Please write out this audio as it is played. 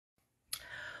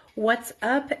What's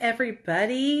up,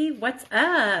 everybody? What's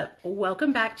up?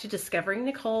 Welcome back to Discovering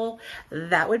Nicole.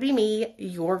 That would be me,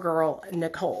 your girl,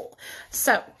 Nicole.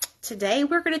 So today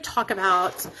we're going to talk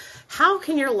about how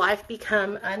can your life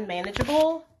become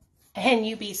unmanageable and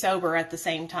you be sober at the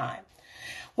same time.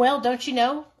 Well, don't you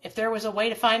know, if there was a way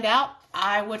to find out,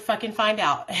 I would fucking find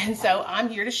out. And so I'm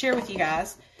here to share with you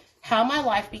guys how my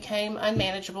life became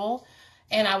unmanageable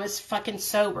and I was fucking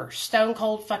sober, stone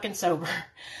cold fucking sober.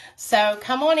 So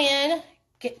come on in,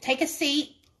 take a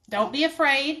seat. Don't be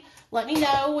afraid. Let me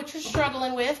know what you're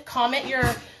struggling with. Comment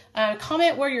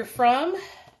where you're from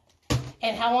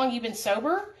and how long you've been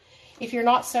sober. If you're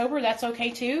not sober, that's okay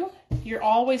too. You're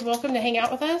always welcome to hang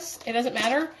out with us. It doesn't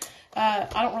matter. I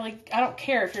don't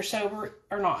care if you're sober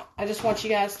or not. I just want you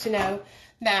guys to know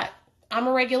that I'm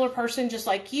a regular person just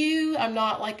like you. I'm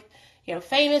not like,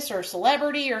 famous or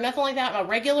celebrity or nothing like that. I'm a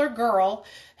regular girl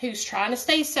who's trying to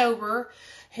stay sober,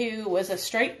 who was a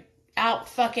straight out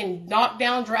fucking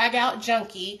knockdown, drag out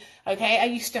junkie. Okay. I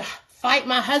used to fight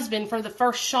my husband for the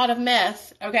first shot of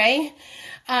meth. Okay.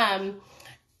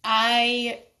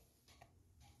 I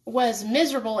was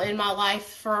miserable in my life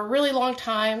for a really long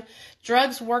time.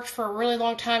 Drugs worked for a really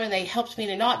long time and they helped me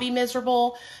to not be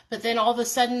miserable. But then all of a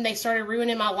sudden they started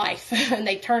ruining my life and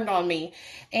they turned on me.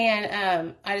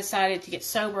 And I decided to get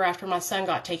sober after my son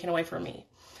got taken away from me.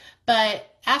 But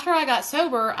after I got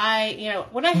sober,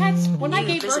 when I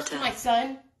gave birth to my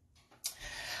son,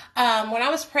 when I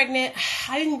was pregnant,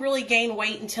 I didn't really gain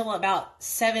weight until about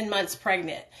 7 months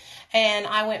pregnant. And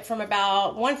I went from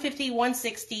about 150,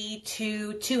 160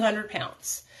 to 200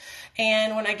 pounds.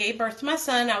 And when I gave birth to my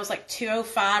son, I was like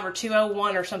 205 or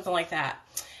 201 or something like that.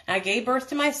 And I gave birth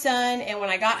to my son, and when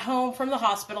I got home from the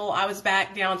hospital, I was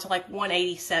back down to like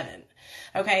 187.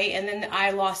 Okay, and then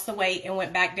I lost the weight and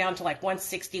went back down to like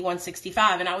 160,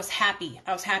 165, and I was happy.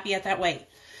 I was happy at that weight.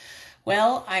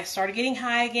 Well, I started getting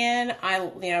high again.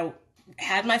 I,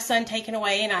 had my son taken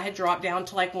away, and I had dropped down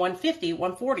to like 150,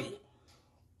 140.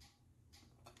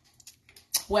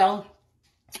 Well,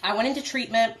 I went into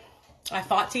treatment. I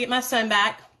fought to get my son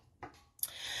back.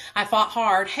 I fought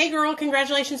hard. Hey, girl,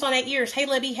 congratulations on 8 years. Hey,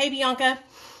 Libby. Hey, Bianca.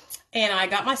 And I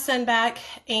got my son back.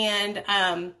 And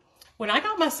when I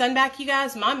got my son back, you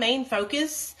guys, my main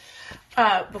focus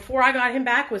before I got him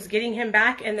back was getting him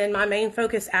back. And then my main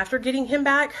focus after getting him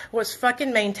back was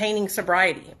fucking maintaining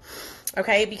sobriety.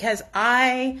 Okay, because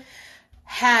I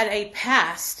had a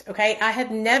past, okay? I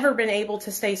had never been able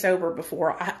to stay sober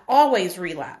before. I always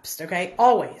relapsed, okay?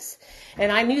 Always.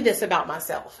 And I knew this about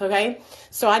myself, okay?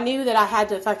 So I knew that I had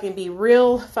to fucking be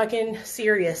real fucking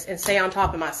serious and stay on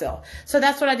top of myself. So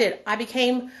that's what I did. I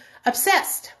became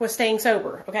obsessed with staying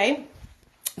sober, okay?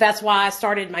 That's why I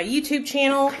started my YouTube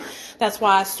channel. That's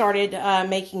why I started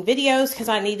making videos, because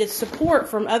I needed support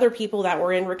from other people that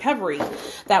were in recovery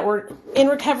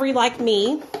like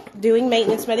me, doing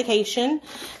maintenance medication,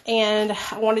 and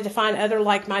I wanted to find other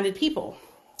like-minded people.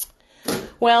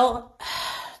 Well,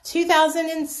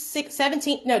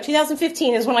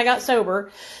 2015 is when I got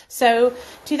sober. So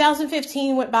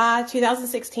 2015 went by,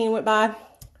 2016 went by,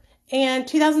 and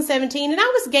 2017, and I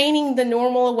was gaining the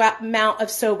normal amount of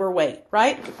sober weight,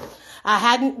 right? I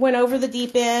hadn't went over the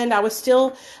deep end. I was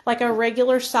still like a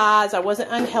regular size. I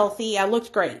wasn't unhealthy. I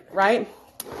looked great, right?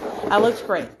 I looked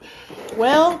great.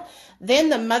 Well, then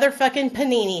the motherfucking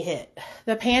panini hit.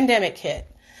 The pandemic hit.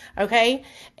 Okay?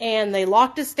 And they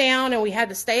locked us down and we had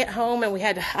to stay at home and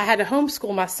I had to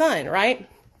homeschool my son, right?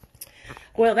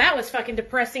 Well, that was fucking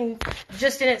depressing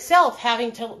just in itself,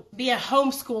 having to be a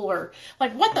homeschooler.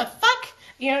 Like, what the fuck?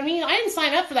 You know what I mean? I didn't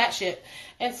sign up for that shit.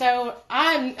 And so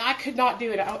I could not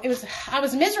do it. I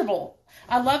was miserable.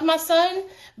 I love my son,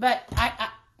 but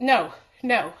no,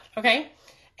 okay?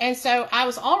 And so I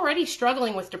was already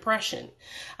struggling with depression.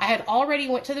 I had already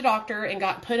went to the doctor and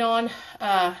got put on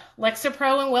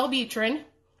Lexapro and Wellbutrin,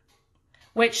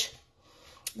 which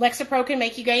Lexapro can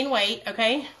make you gain weight,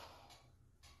 okay?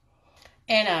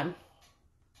 And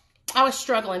I was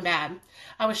struggling bad.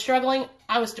 I was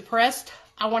depressed.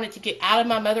 I wanted to get out of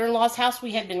my mother-in-law's house.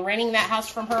 We had been renting that house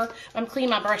from her. I'm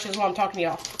cleaning my brushes while I'm talking to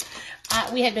y'all.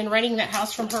 We had been renting that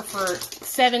house from her for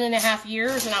 7.5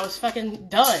 years, and I was fucking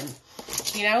done.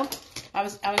 I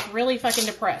was really fucking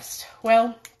depressed.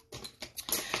 Well,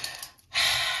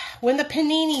 when the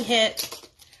panini hit,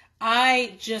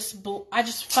 I just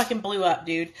fucking blew up,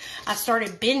 dude. I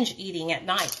started binge eating at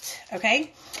night,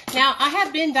 okay? Now, I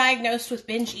have been diagnosed with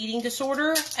binge eating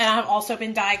disorder, and I've also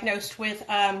been diagnosed with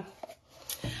an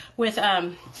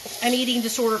eating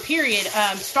disorder, period,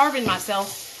 starving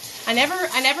myself. I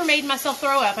never made myself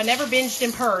throw up. I never binged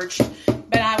and purged,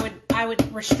 but I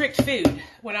would restrict food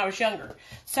when I was younger.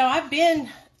 So I've been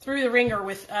through the ringer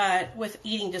with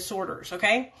eating disorders,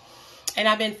 okay? And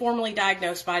I've been formally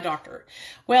diagnosed by a doctor.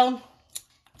 Well,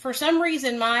 for some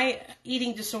reason, my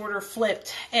eating disorder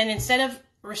flipped, and instead of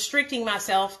restricting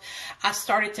myself, I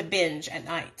started to binge at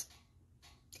night.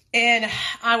 And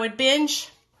I would binge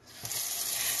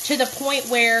to the point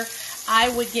where I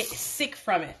would get sick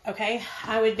from it, okay?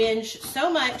 I would binge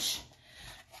so much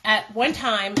at one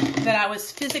time that I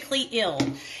was physically ill,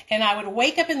 and I would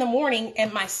wake up in the morning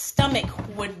and my stomach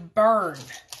would burn,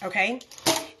 okay?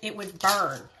 It would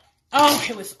burn. Oh,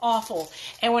 it was awful.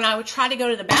 And when I would try to go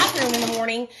to the bathroom in the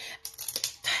morning,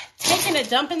 taking a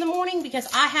dump in the morning,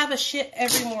 because I have a shit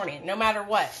every morning, no matter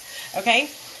what, okay?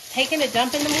 Taking a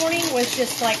dump in the morning was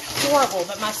just like horrible,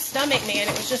 but my stomach, man,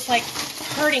 it was just like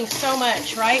hurting so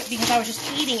much, right? Because I was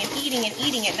just eating and eating and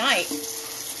eating at night.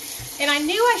 And I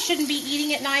knew I shouldn't be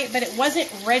eating at night, but it wasn't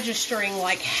registering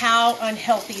like how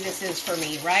unhealthy this is for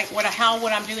me, right? What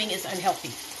I'm doing is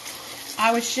unhealthy.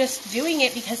 I was just doing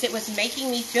it because it was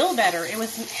making me feel better. It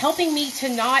was helping me to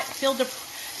not feel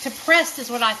depressed is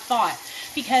what I thought.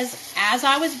 Because as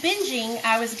I was binging,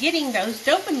 I was getting those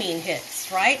dopamine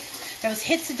hits, right? Those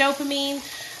hits of dopamine,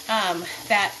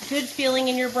 that good feeling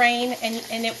in your brain.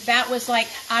 And that was like,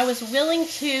 I was willing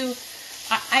to,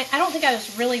 I don't think I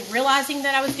was really realizing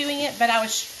that I was doing it, but I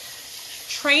was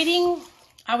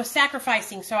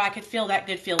sacrificing so I could feel that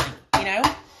good feeling, you know?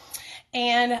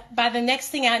 And by the next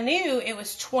thing I knew, it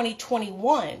was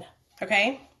 2021,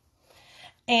 okay?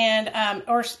 And,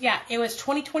 it was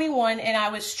 2021, and I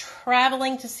was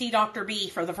traveling to see Dr. B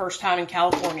for the first time in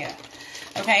California,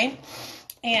 okay?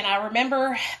 And I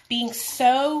remember being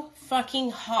so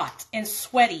fucking hot and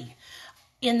sweaty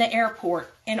in the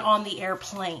airport and on the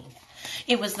airplane.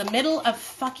 It was the middle of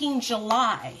fucking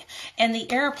July, and the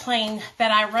airplane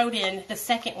that I rode in, the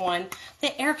second one,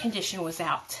 the air conditioner was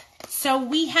out. So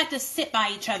we had to sit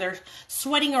by each other,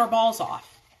 sweating our balls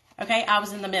off. Okay, I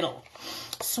was in the middle,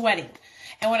 sweating.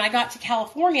 And when I got to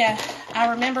California,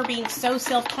 I remember being so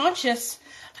self-conscious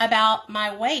about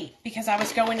my weight because I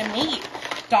was going to meet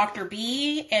Dr.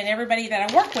 B and everybody that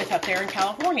I work with up there in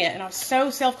California. And I was so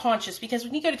self-conscious because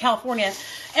when you go to California,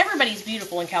 everybody's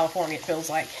beautiful in California, it feels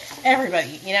like.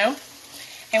 Everybody, you know?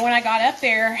 And when I got up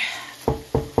there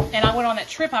and I went on that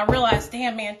trip, I realized,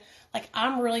 damn, man, like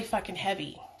I'm really fucking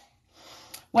heavy.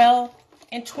 Well,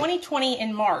 in 2020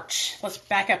 in March, let's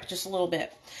back up just a little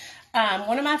bit.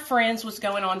 One of my friends was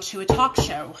going on to a talk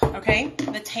show, okay?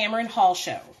 The Tamron Hall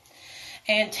show.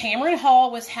 And Tamron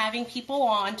Hall was having people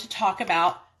on to talk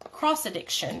about cross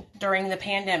addiction during the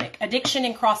pandemic. Addiction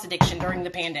and cross addiction during the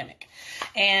pandemic.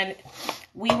 And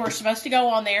we were supposed to go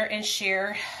on there and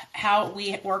share how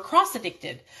we were cross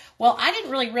addicted. Well, I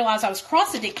didn't really realize I was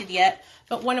cross addicted yet,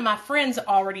 but one of my friends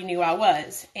already knew I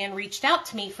was and reached out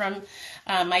to me from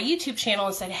my YouTube channel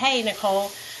and said, hey,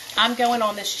 Nicole, I'm going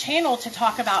on this channel to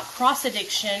talk about cross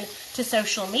addiction to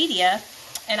social media.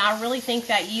 And I really think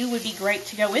that you would be great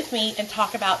to go with me and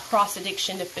talk about cross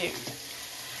addiction to food.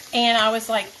 And I was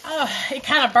like, oh, it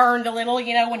kind of burned a little,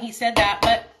 you know, when he said that.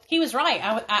 But he was right.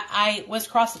 I was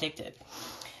cross addicted.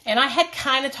 And I had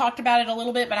kind of talked about it a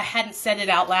little bit, but I hadn't said it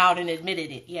out loud and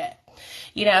admitted it yet,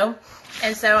 you know.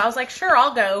 And so I was like, sure,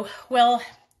 I'll go. Well,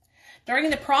 during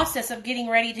the process of getting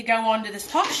ready to go on to this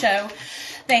talk show,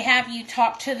 they have you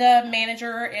talk to the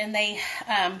manager and they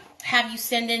have you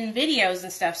send in videos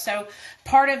and stuff. So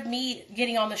part of me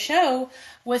getting on the show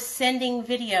was sending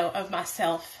video of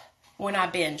myself when I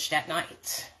binged at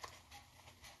night.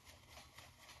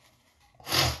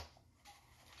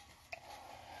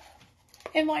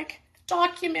 And like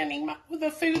documenting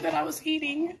the food that I was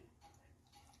eating.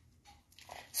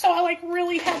 So I like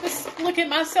really had to look at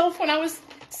myself when I was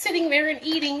sitting there and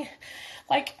eating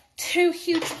like 2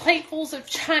 huge platefuls of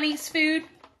Chinese food,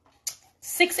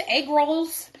 6 egg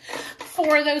rolls,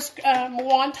 4 of those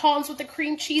wontons with the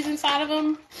cream cheese inside of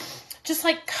them. Just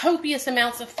like copious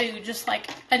amounts of food, just like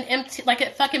an empty, like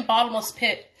a fucking bottomless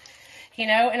pit, you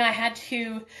know? And I had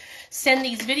to send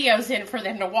these videos in for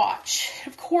them to watch.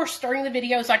 Of course, during the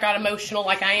videos, I got emotional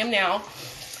like I am now.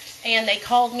 And they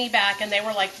called me back and they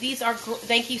were like,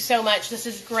 thank you so much. This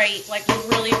is great. Like, we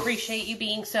really appreciate you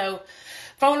being so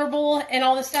vulnerable and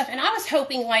all this stuff. And I was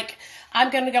hoping like,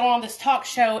 I'm going to go on this talk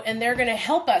show and they're going to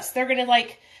help us. They're going to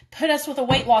like put us with a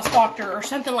weight loss doctor or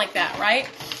something like that. Right.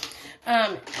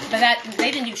 But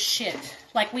they didn't do shit.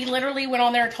 Like, we literally went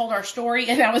on there and told our story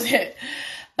and that was it.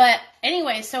 But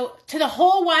anyway, so to the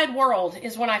whole wide world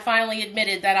is when I finally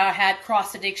admitted that I had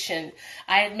cross addiction.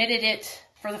 I admitted it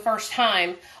for the first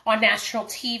time on national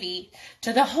TV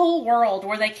to the whole world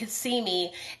where they could see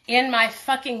me in my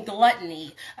fucking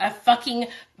gluttony of fucking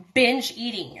binge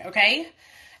eating, okay?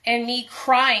 and me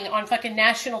crying on fucking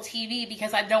national TV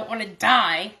because I don't want to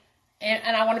die.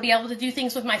 And I want to be able to do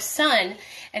things with my son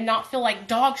and not feel like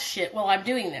dog shit while I'm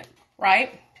doing them,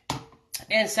 right?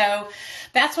 And so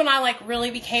that's when I like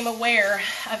really became aware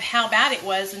of how bad it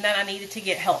was and that I needed to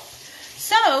get help.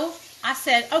 So I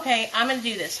said, okay, I'm going to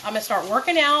do this. I'm going to start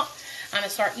working out. I'm going to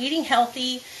start eating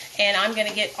healthy, and I'm going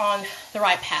to get on the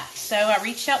right path. So I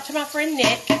reached out to my friend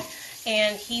Nick,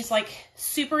 and he's like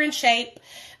super in shape.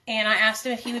 And I asked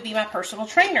him if he would be my personal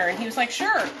trainer, and he was like,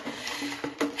 sure.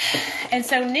 And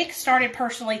so Nick started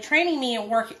personally training me and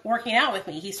working out with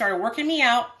me. He started working me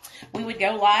out. We would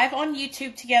go live on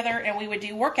YouTube together, and we would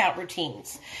do workout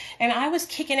routines. And I was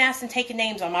kicking ass and taking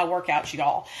names on my workouts,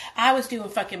 y'all. I was doing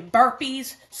fucking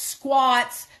burpees,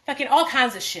 squats, fucking all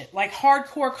kinds of shit, like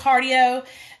hardcore cardio,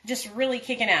 just really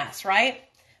kicking ass, right?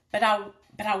 But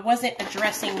I wasn't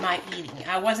addressing my eating.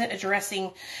 I wasn't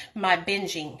addressing my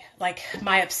binging, like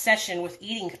my obsession with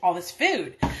eating all this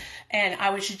food. And I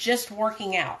was just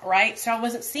working out, right? So I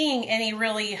wasn't seeing any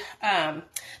really,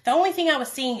 the only thing I was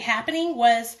seeing happening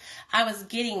was I was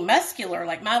getting muscular.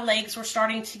 Like my legs were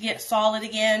starting to get solid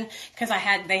again because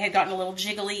they had gotten a little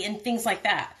jiggly and things like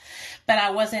that. But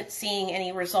I wasn't seeing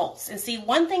any results. And see,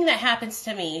 one thing that happens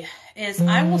to me is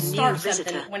I will start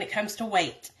something when it comes to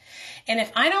weight. And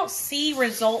if I don't see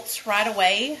results right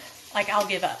away, like I'll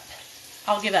give up.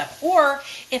 I'll give up. Or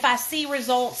if I see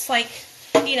results like,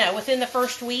 within the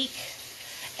first week,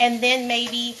 and then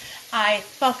maybe I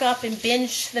fuck up and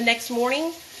binge the next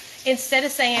morning, instead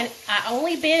of saying I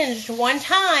only binged one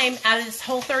time out of this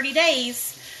whole 30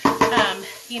 days,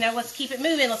 let's keep it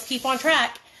moving, let's keep on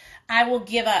track, I will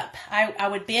give up. I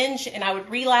would binge and I would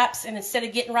relapse, and instead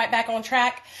of getting right back on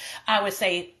track, I would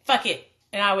say, fuck it,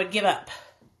 and I would give up.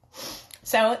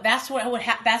 So that's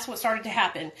what started to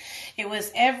happen. It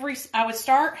was I would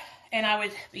start and I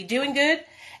would be doing good,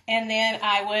 and then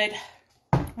I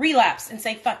would relapse and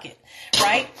say, fuck it,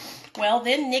 right? Well,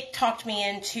 then Nick talked me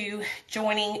into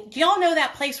joining. Do y'all know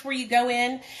that place where you go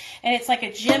in and it's like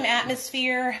a gym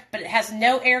atmosphere, but it has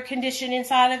no air conditioning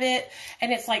inside of it,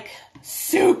 and it's like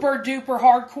super duper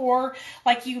hardcore.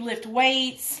 Like you lift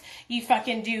weights, you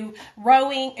fucking do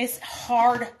rowing. It's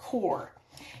hardcore.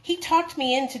 He talked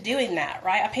me into doing that,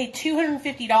 right? I paid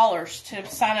 $250 to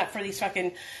sign up for these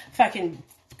fucking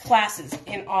classes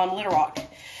on Little Rock.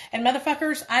 And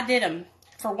motherfuckers, I did them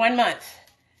for 1 month.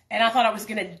 And I thought I was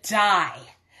going to die.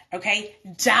 Okay?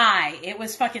 Die. It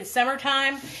was fucking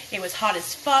summertime. It was hot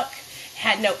as fuck.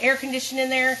 Had no air conditioning in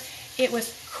there. It was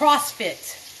CrossFit.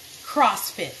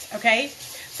 CrossFit. Okay?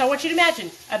 So I want you to imagine,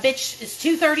 a bitch is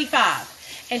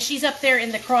 235. And she's up there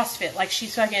in the CrossFit. Like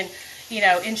she's fucking,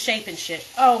 in shape and shit.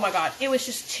 Oh my God. It was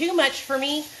just too much for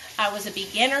me. I was a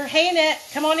beginner. Hey, Annette,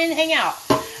 come on in and hang out.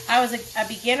 I was a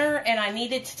beginner, and I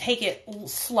needed to take it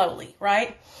slowly,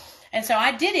 right? And so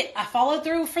I did it. I followed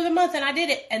through for the month, and I did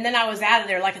it. And then I was out of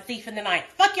there like a thief in the night.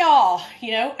 Fuck y'all.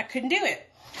 I couldn't do it.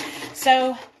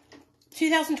 So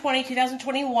 2020,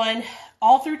 2021,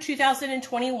 all through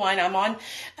 2021, I'm on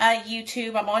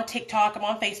YouTube, I'm on TikTok, I'm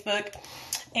on Facebook.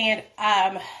 And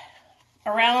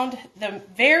around the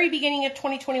very beginning of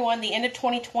 2021, the end of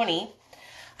 2020,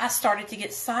 I started to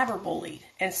get cyberbullied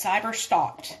and cyber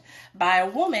stalked by a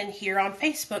woman here on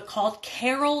Facebook called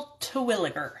Carol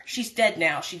Terwilliger. She's dead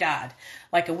now. She died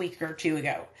like a week or two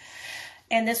ago.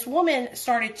 And this woman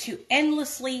started to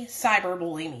endlessly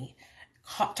cyberbully me,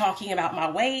 talking about my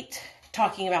weight,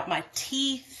 talking about my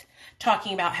teeth,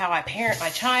 talking about how I parent my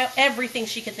child, everything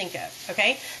she could think of.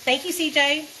 Okay? Thank you,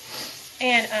 CJ.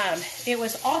 And it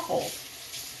was awful.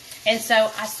 And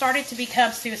so I started to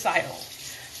become suicidal.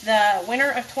 The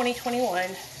winter of 2021,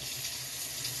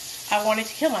 I wanted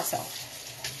to kill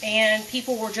myself. And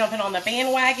people were jumping on the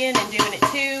bandwagon and doing it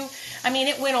too. I mean,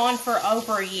 it went on for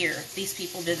over a year. These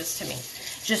people did this to me.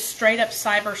 Just straight up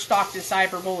cyber stalked and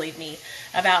cyber bullied me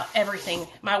about everything.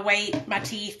 My weight, my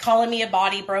teeth, calling me a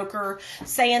body broker,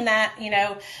 saying that,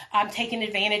 I'm taking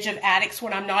advantage of addicts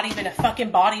when I'm not even a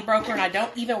fucking body broker and I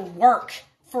don't even work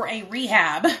for a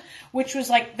rehab, which was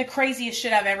like the craziest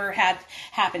shit I've ever had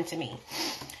happen to me.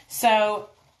 So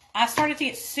I started to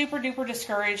get super duper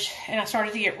discouraged, and I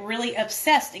started to get really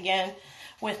obsessed again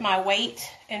with my weight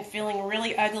and feeling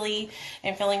really ugly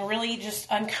and feeling really just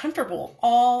uncomfortable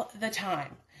all the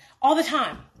time. All the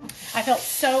time. I felt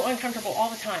so uncomfortable all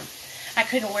the time. I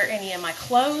couldn't wear any of my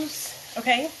clothes,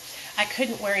 okay? I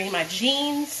couldn't wear any of my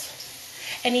jeans.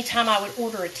 Anytime I would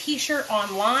order a t-shirt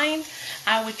online,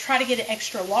 I would try to get it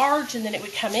extra large, and then it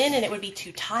would come in and it would be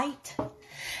too tight.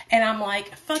 And I'm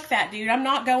like, fuck that, dude. I'm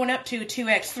not going up to a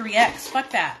 2X, 3X. Fuck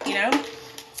that,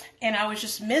 And I was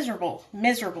just miserable.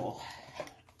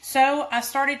 So I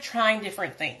started trying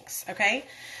different things, okay?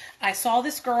 I saw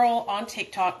this girl on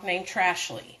TikTok named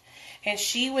Trashly, and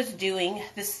she was doing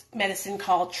this medicine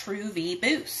called True V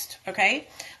Boost, okay?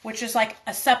 Which is like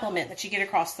a supplement that you get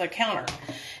across the counter.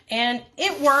 And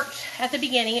it worked at the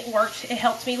beginning. It worked. It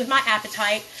helped me with my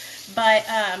appetite, but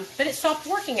it stopped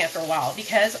working after a while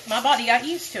because my body got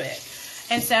used to it.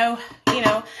 And so, you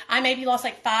know, I maybe lost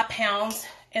like 5 pounds,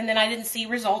 and then I didn't see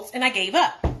results, and I gave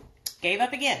up. Gave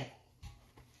up again.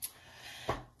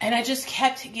 And I just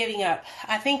kept giving up.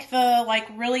 I think the like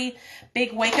really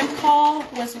big wake-up call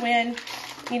was when,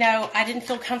 you know, I didn't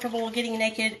feel comfortable getting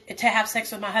naked to have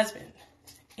sex with my husband.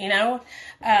 You know,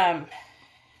 I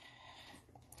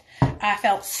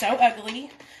felt so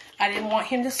ugly. I didn't want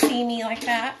him to see me like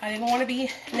that. I didn't want to be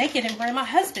naked in front of my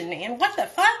husband, man. What the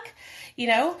fuck? You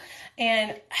know,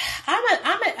 and I'm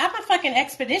a fucking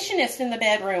expeditionist in the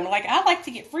bedroom. Like, I like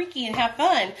to get freaky and have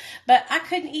fun, but I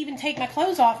couldn't even take my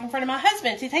clothes off in front of my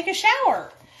husband to take a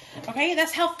shower. Okay,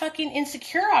 that's how fucking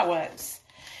insecure I was.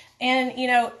 And, you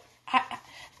know,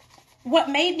 what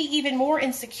made me even more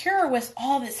insecure was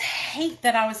all this hate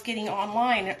that I was getting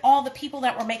online, and all the people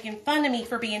that were making fun of me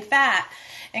for being fat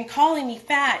and calling me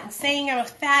fat and saying I'm a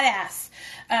fat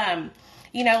ass.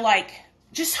 You know, like,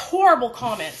 just horrible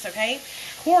comments, okay?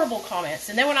 Horrible comments.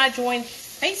 And then when I joined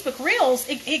Facebook Reels,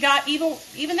 it got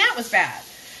even that was bad.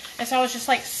 And so I was just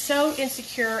like so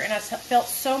insecure, and I felt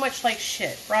so much like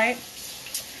shit, right?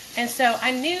 And so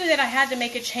I knew that I had to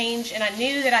make a change, and I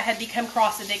knew that I had become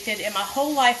cross-addicted, and my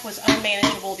whole life was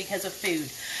unmanageable because of food.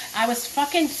 I was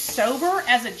fucking sober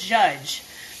as a judge,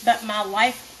 but my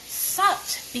life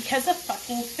sucked because of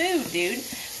fucking food, dude.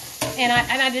 And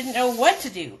I didn't know what to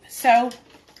do. So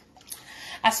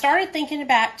I started thinking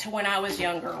back to when I was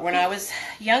younger. When I was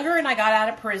younger and I got out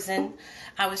of prison,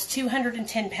 I was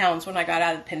 210 pounds when I got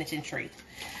out of the penitentiary.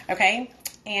 Okay?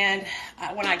 And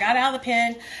when I got out of the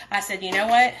pen, I said, you know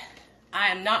what? I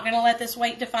am not going to let this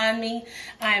weight define me.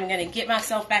 I am going to get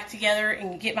myself back together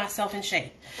and get myself in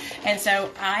shape. And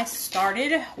so I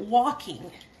started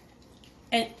walking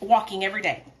every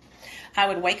day. I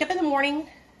would wake up in the morning.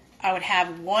 I would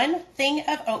have one thing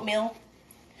of oatmeal.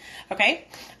 Okay?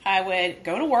 I would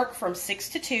go to work from 6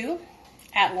 to 2.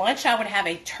 At lunch, I would have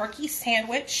a turkey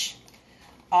sandwich,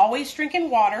 always drinking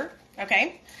water.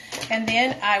 Okay? And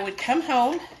then I would come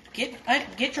home,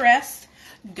 get dressed,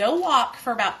 go walk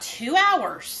for about 2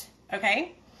 hours.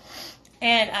 Okay?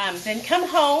 And then come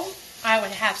home. I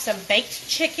would have some baked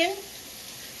chicken,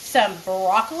 some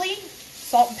broccoli,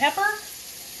 salt and pepper.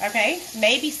 Okay?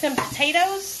 Maybe some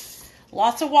potatoes,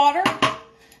 lots of water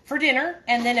for dinner.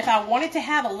 And then if I wanted to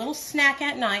have a little snack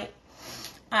at night,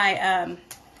 I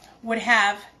would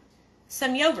have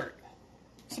some yogurt,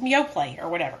 some Yoplait or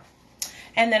whatever.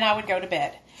 And then I would go to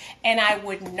bed. And I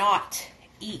would not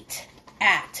eat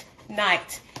at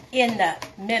night in the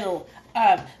middle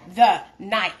of the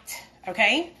night.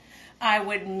 Okay? I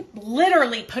would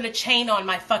literally put a chain on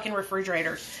my fucking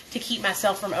refrigerator to keep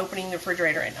myself from opening the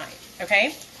refrigerator at night.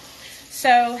 Okay?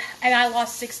 So, and I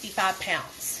lost 65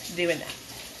 pounds doing that.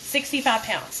 65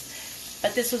 pounds.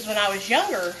 But this was when I was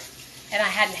younger and I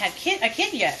hadn't had a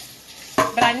kid yet.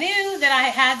 But I knew that I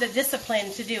had the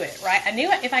discipline to do it, right? I knew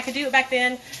if I could do it back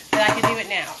then, that I could do it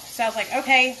now. So I was like,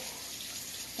 okay,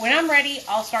 when I'm ready,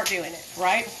 I'll start doing it,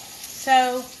 right?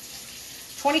 So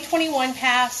 2021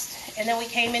 passed, and then we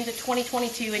came into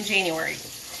 2022 in January.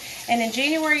 And in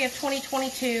January of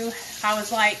 2022, I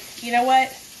was like, you know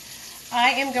what? I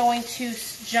am going to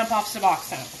jump off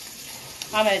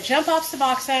Suboxone. I'm going to jump off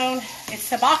Suboxone. It's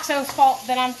Suboxone's fault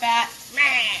that I'm fat,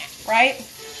 right?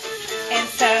 And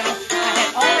so I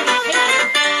had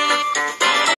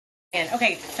already taken.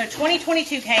 Okay, so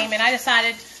 2022 came, and I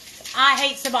decided I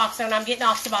hate Suboxone. I'm getting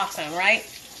off Suboxone, right?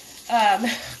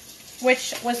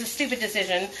 Which was a stupid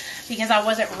decision because I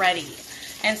wasn't ready.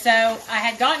 And so I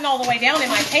had gotten all the way down in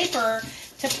my paper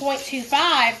to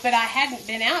 0.25, but I hadn't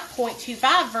been at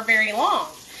 0.25 for very long.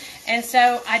 And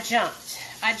so I jumped.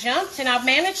 And I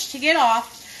managed to get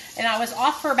off, and I was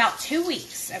off for about 2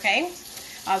 weeks, okay?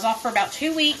 I was off for about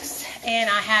 2 weeks, and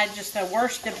I had just the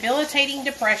worst debilitating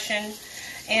depression,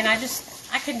 and I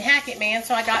couldn't hack it, man,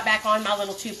 so I got back on my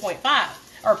little 2.5,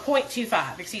 or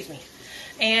 0.25, excuse me.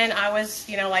 And I was,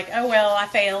 you know, like, oh, well, I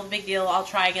failed, big deal, I'll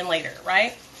try again later,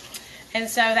 right? And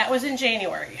so that was in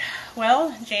January.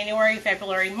 Well, January,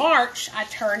 February, March, I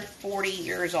turned 40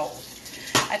 years old.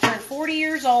 I turned 40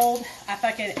 years old. I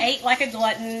fucking ate like a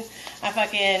glutton. I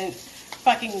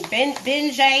fucking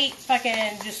binge ate.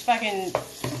 Just fucking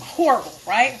horrible,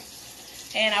 right?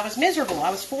 And I was miserable. I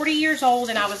was 40 years old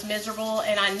and I was miserable.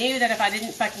 And I knew that if I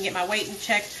didn't fucking get my weight in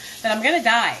check, that I'm going to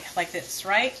die like this,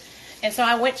 right? And so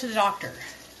I went to the doctor.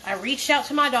 I reached out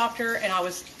to my doctor, and I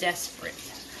was desperate.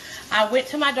 I went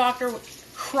to my doctor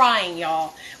crying,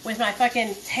 y'all, with my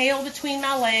fucking tail between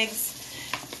my legs,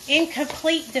 in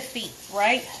complete defeat,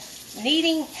 right?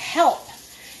 Needing help.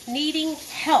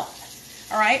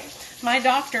 All right? My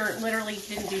doctor literally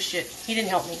didn't do shit. He didn't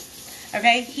help me.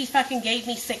 Okay? He fucking gave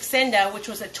me Saxenda, which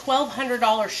was a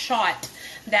 $1,200 shot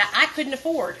that I couldn't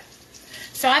afford.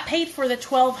 So I paid for the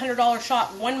 $1,200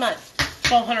 shot 1 month.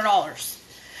 $1,200.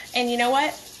 And you know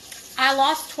what? I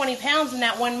lost 20 pounds in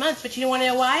that 1 month, but you want to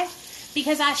know why?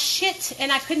 Because I shit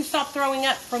and I couldn't stop throwing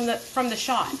up from the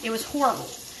shot. It was horrible.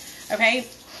 Okay?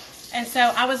 And so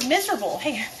I was miserable.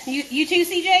 Hey, you too,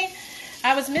 CJ?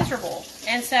 I was miserable.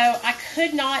 And so I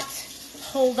could not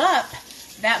hold up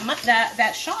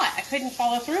that shot. I couldn't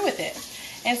follow through with it.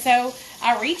 And so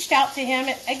I reached out to him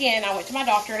again. I went to my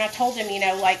doctor and I told him, you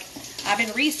know, like, I've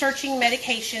been researching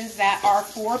medications that are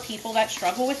for people that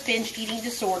struggle with binge eating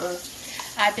disorder.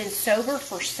 I've been sober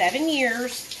for 7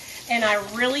 years, and I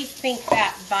really think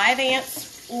that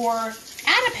Vyvanse or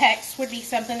Adipex would be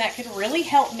something that could really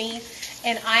help me,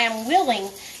 and I am willing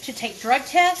to take drug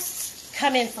tests,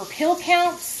 come in for pill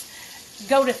counts,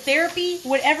 go to therapy,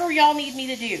 whatever y'all need me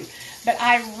to do. But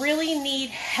I really need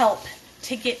help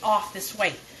to get off this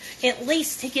weight, at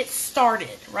least to get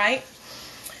started, right?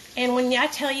 And when I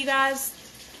tell you guys,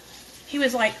 he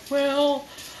was like, well,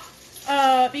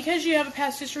 because you have a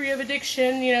past history of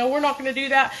addiction, you know, we're not going to do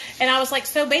that. And I was like,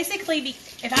 so basically,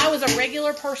 if I was a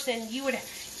regular person, he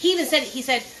even said, he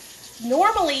said,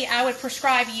 normally I would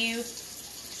prescribe you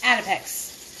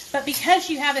Adipex. But because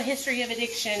you have a history of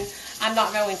addiction, I'm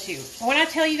not going to. When I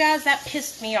tell you guys, that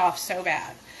pissed me off so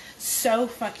bad. So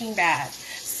fucking bad.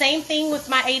 Same thing with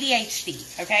my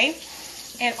ADHD, okay?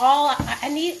 And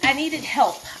I needed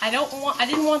help. I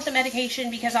didn't want the medication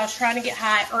because I was trying to get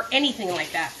high or anything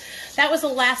like that. That was the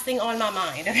last thing on my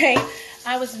mind, okay?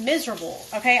 I was miserable,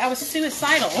 okay? I was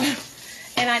suicidal.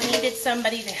 And I needed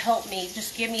somebody to help me,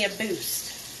 just give me a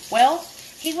boost. Well,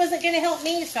 he wasn't going to help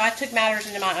me, so I took matters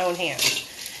into my own hands.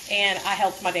 And I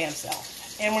helped my damn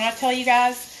self. And when I tell you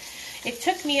guys, it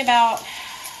took me about...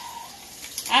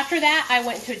 After that, I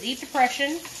went into a deep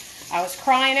depression. I was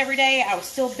crying every day. I was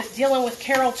still dealing with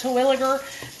Carol Terwilliger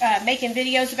making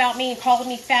videos about me and calling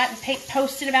me fat and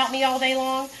posting about me all day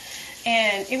long.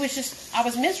 And it was just, I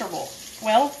was miserable.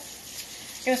 Well,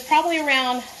 it was probably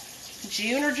around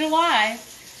June or July,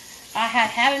 I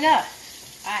had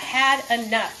enough. I had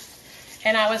enough.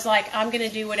 And I was like, I'm going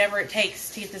to do whatever it takes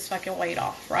to get this fucking weight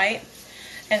off, right?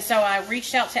 And so I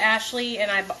reached out to Ashley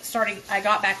and I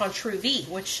got back on True-V,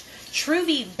 which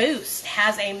True-V Boost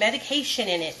has a medication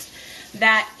in it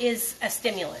that is a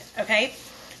stimulant, okay?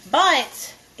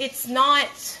 But it's not,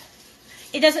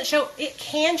 it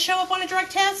can show up on a drug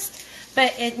test,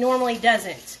 but it normally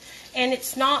doesn't. And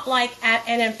it's not like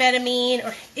an amphetamine,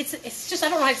 or it's just, I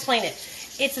don't know how to explain it.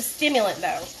 It's a stimulant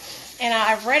though. And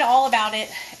I've read all about it,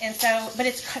 and so, but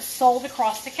it's sold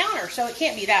across the counter, so it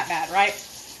can't be that bad, right?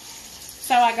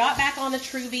 So I got back on the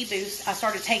True-V Boost. I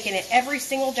started taking it every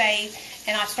single day,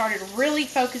 and I started really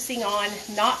focusing on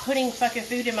not putting fucking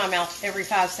food in my mouth every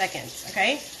 5 seconds,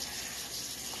 okay?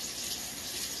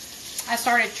 I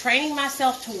started training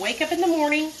myself to wake up in the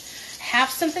morning, have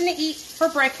something to eat for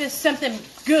breakfast, something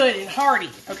good and hearty,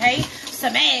 okay?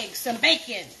 Some eggs, some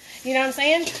bacon, you know what I'm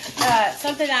saying?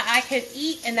 Something that I could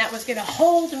eat and that was going to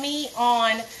hold me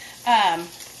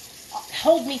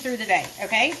through the day,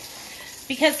 okay?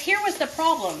 Because here was the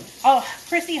problem. Oh,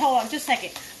 Chrissy, hold on just a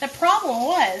second. The problem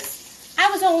was I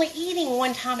was only eating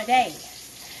 1 time a day.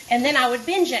 And then I would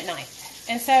binge at night.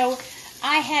 And so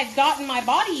I had gotten my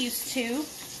body used to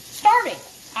starving.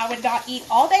 I would not eat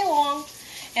all day long.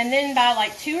 And then by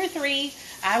like 2 or 3,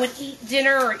 I would eat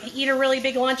dinner or eat a really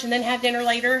big lunch and then have dinner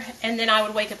later. And then I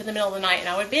would wake up in the middle of the night and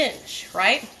I would binge,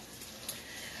 right?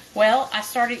 Well, I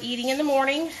started eating in the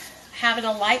morning, having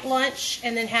a light lunch,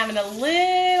 and then having a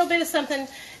little bit of something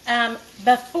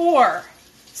before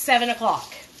 7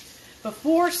 o'clock.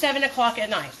 Before 7 o'clock at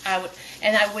night. I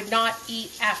would not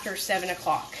eat after 7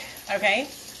 o'clock. Okay?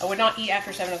 I would not eat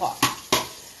after 7 o'clock.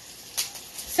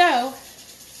 So,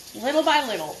 little by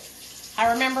little,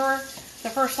 I remember the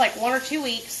first like 1 or 2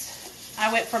 weeks,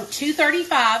 I went from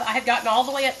 235, I had gotten all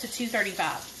the way up to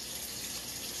 235.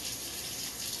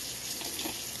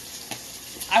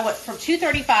 I went from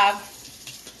 235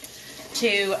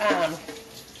 to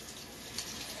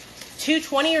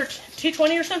 220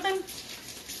 or something,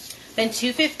 then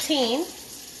 215,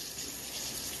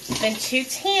 then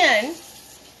 210,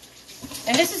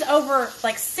 and this is over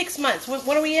like 6 months.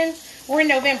 What are we in? We're in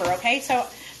November, okay? So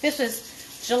this was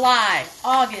July,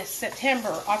 August,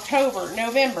 September, October,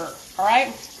 November, all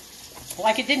right?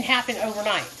 Like it didn't happen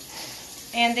overnight.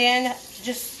 And then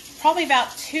just probably about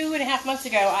 2.5 months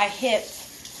ago, I hit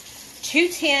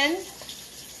 210,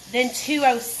 then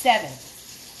 207,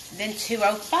 then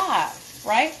 205,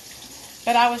 right?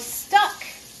 But I was stuck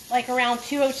like around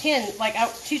 2010, like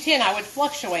 210, I would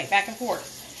fluctuate back and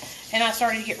forth. And I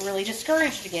started to get really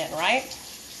discouraged again, right?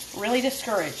 Really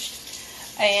discouraged.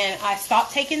 And I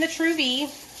stopped taking the True V,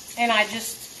 and I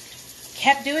just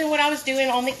kept doing what I was doing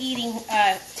on the eating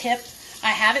tip. I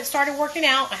haven't started working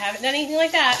out. I haven't done anything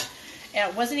like that.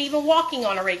 And I wasn't even walking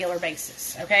on a regular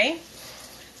basis, okay?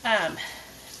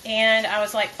 And I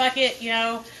was like, fuck it,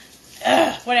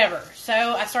 whatever. So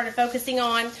I started focusing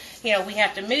on, we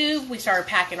have to move. We started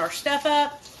packing our stuff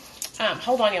up.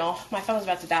 Hold on, y'all. My phone's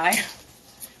about to die.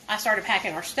 I started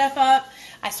packing our stuff up.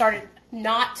 I started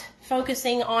not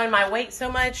focusing on my weight so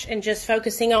much and just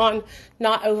focusing on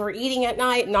not overeating at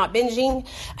night, not binging.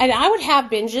 And I would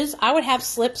have binges. I would have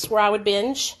slips where I would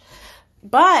binge.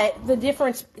 But the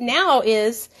difference now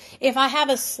is if I have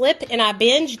a slip and I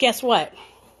binge, guess what?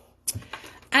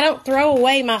 I don't throw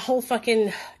away my whole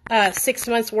fucking 6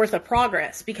 months worth of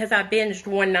progress because I binged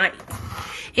one night.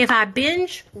 If I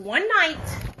binge one night,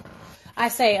 I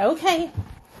say, okay,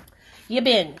 you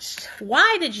binged.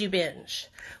 Why did you binge?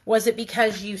 Was it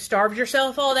because you starved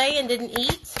yourself all day and didn't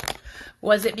eat?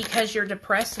 Was it because you're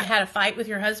depressed and had a fight with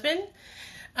your husband?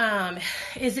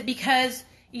 Is it because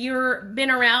you've been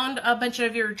around a bunch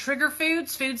of your trigger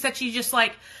foods that you just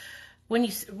like, when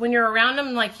you're around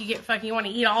them, like you want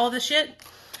to eat all of the shit?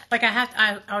 Like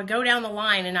I would go down the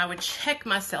line and I would check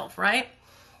myself, right?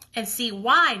 And see,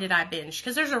 why did I binge?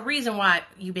 Because there's a reason why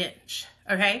you binge,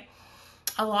 okay?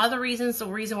 A lot of the reason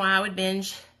why I would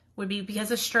binge would be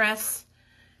because of stress,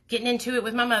 getting into it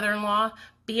with my mother-in-law,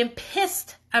 being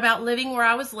pissed about living where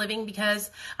I was living because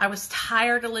I was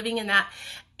tired of living in that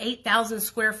 8,000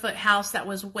 square foot house that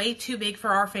was way too big for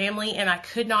our family and I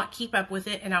could not keep up with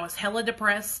it and I was hella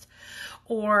depressed.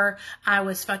 Or I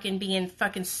was being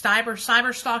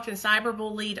cyber stalked and cyber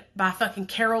bullied by fucking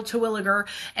Carol Terwilliger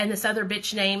and this other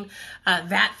bitch named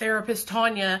That Therapist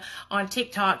Tanya on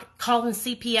TikTok calling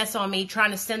CPS on me,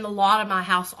 trying to send the law to my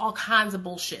house, all kinds of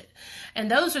bullshit. And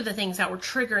those are the things that were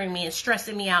triggering me and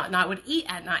stressing me out. And I would eat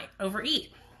at night,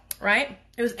 overeat, right?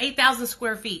 It was 8,000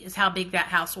 square feet is how big that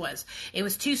house was. It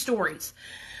was 2 stories.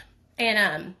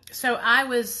 And so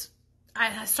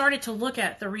I started to look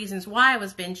at the reasons why I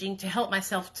was binging to help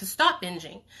myself to stop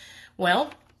binging.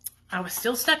 Well, I was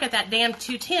still stuck at that damn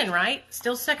 210, right?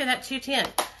 Still stuck at that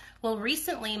 210. Well,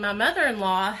 recently, my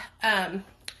mother-in-law,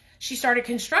 she started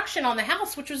construction on the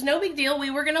house, which was no big deal.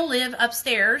 We were going to live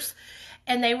upstairs,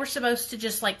 and they were supposed to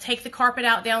just like take the carpet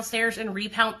out downstairs and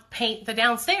paint the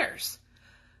downstairs.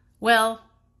 Well,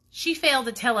 she failed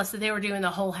to tell us that they were doing the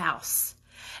whole house.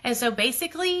 And so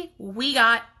basically, we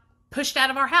got pushed out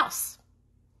of our house.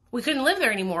 We couldn't live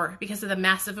there anymore because of the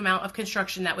massive amount of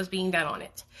construction that was being done on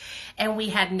it. And we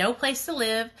had no place to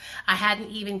live. I hadn't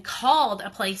even called a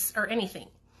place or anything.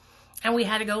 And we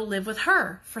had to go live with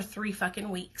her for 3 fucking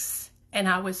weeks. And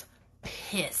I was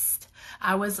pissed.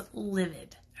 I was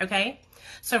livid. Okay?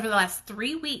 So for the last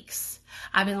 3 weeks,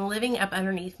 I've been living up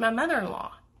underneath my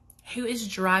mother-in-law, who is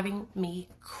driving me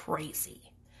crazy.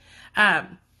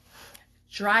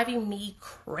 Driving me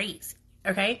crazy.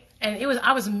 Okay? And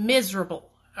I was miserable.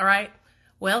 All right.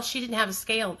 Well, she didn't have a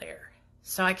scale there.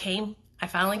 So I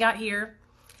finally got here.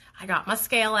 I got my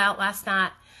scale out last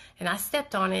night and I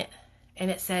stepped on it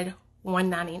and it said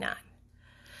 199.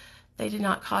 They did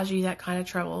not cause you that kind of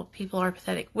trouble. People are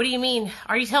pathetic. What do you mean?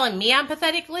 Are you telling me I'm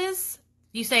pathetic, Liz?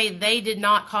 You say they did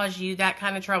not cause you that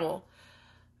kind of trouble.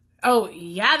 Oh,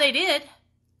 yeah, they did.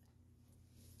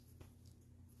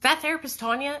 That Therapist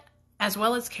Tanya, as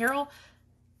well as Carol,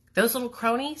 those little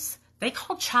cronies, they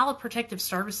called Child Protective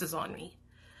Services on me.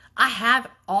 I have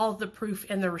all the proof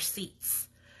and the receipts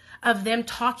of them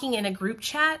talking in a group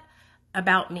chat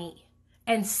about me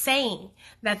and saying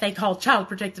that they called Child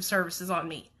Protective Services on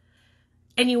me.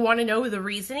 And you want to know the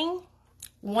reasoning?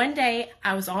 One day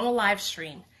I was on a live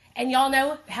stream, and y'all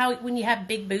know how when you have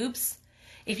big boobs,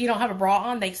 if you don't have a bra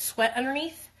on, they sweat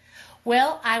underneath.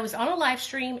 Well, I was on a live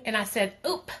stream and I said,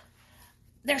 oop,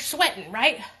 they're sweating,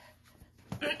 right?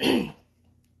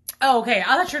 Oh, okay.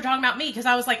 I thought you were talking about me because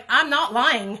I was like, I'm not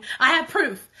lying. I have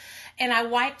proof. And I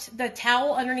wiped the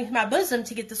towel underneath my bosom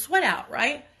to get the sweat out,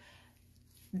 right?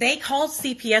 They called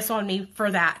CPS on me for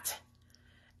that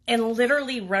and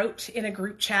literally wrote in a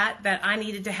group chat that I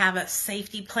needed to have a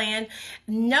safety plan,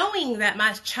 knowing that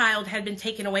my child had been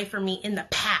taken away from me in the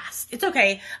past. It's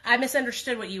okay. I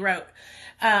misunderstood what you wrote.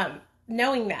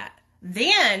 Knowing that.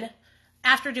 Then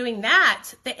after doing that,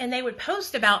 and they would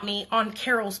post about me on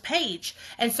Carol's page.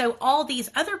 And so all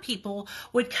these other people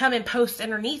would come and post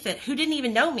underneath it who didn't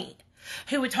even know me,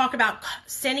 who would talk about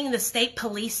sending the state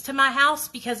police to my house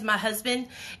because my husband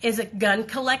is a gun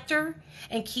collector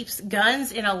and keeps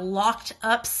guns in a locked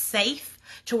up safe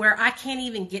to where I can't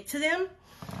even get to them,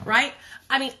 right?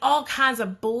 I mean, all kinds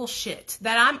of bullshit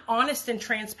that I'm honest and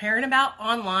transparent about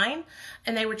online,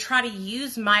 and they would try to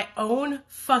use my own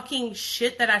fucking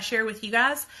shit that I share with you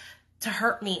guys to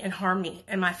hurt me and harm me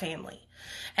and my family.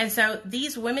 And so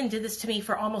these women did this to me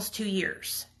for almost 2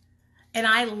 years. And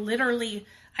I literally,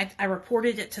 I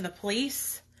reported it to the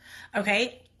police,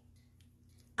 okay?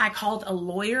 I called a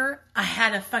lawyer. I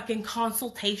had a fucking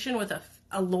consultation with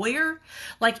a lawyer.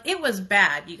 Like, it was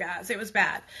bad, you guys. It was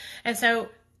bad. And so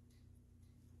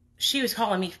she was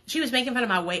calling me, she was making fun of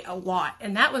my weight a lot.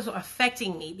 And that was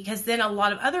affecting me because then a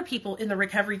lot of other people in the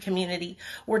recovery community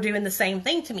were doing the same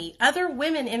thing to me. Other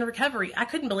women in recovery. I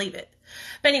couldn't believe it.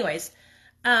 But anyways,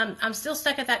 I'm still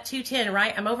stuck at that 210,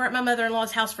 right? I'm over at my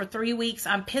mother-in-law's house for 3 weeks.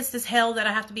 I'm pissed as hell that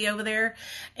I have to be over there.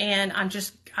 And I'm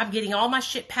getting all my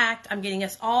shit packed. I'm getting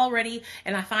us all ready.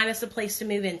 And I find us a place to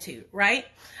move into, right?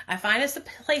 I find us a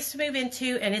place to move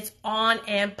into, and it's on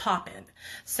and popping.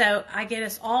 So I get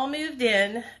us all moved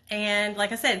in. And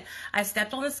like I said, I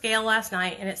stepped on the scale last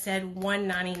night and it said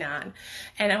 199.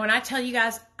 And when I tell you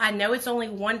guys, I know it's only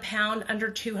 1 pound under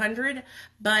 200,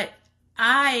 but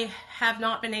I have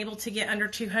not been able to get under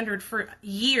 200 for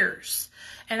years,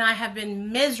 and I have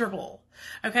been miserable.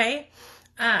 Okay.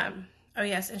 Oh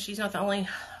yes. And she's not the only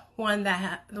one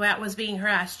that was being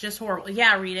harassed. Just horrible.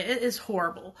 Yeah, Rita, it is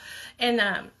horrible. And,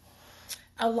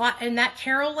 a lot, and that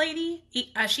Carol lady,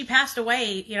 she passed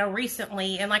away,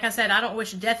 recently. And like I said, I don't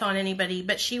wish death on anybody,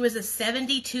 but she was a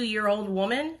 72-year-old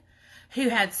woman who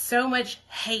had so much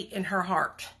hate in her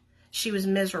heart. She was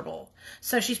miserable.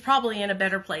 So she's probably in a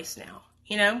better place now,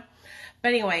 But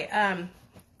anyway, I'm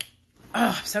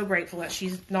so grateful that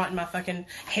she's not in my fucking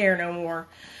hair no more.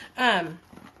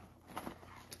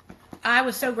 I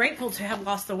was so grateful to have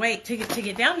lost the weight to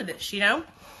get down to this,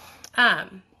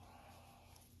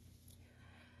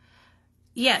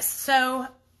 Yes, so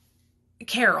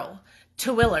Carol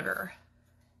Terwilliger.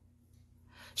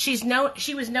 She was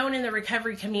known in the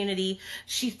recovery community.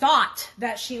 She thought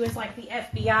that she was like the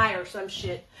FBI or some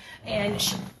shit. And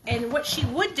what she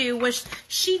would do was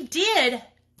she did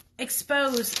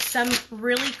expose some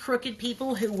really crooked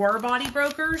people who were body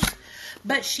brokers,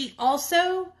 but she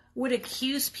also would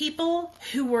accuse people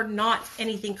who were not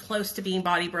anything close to being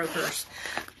body brokers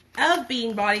of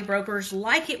being body brokers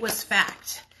like it was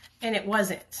fact, and it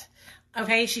wasn't.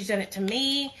 Okay, she's done it to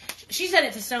me. She's done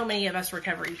it to so many of us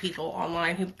recovery people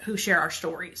online who share our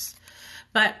stories.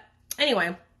 But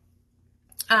anyway,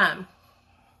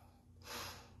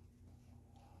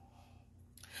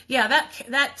 yeah,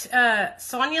 that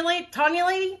Tanya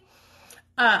lady,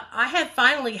 I had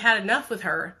finally had enough with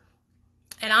her,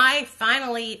 and I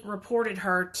finally reported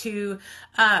her to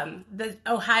the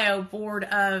Ohio Board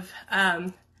of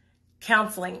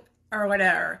Counseling or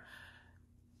whatever,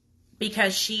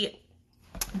 because she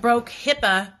broke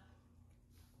HIPAA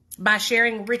by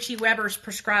sharing Richie Weber's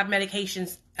prescribed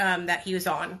medications that he was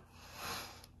on.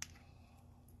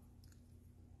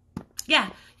 Yeah.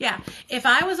 If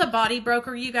I was a body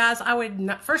broker, you guys, I would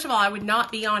not, first of all, I would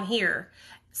not be on here.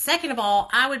 Second of all,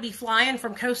 I would be flying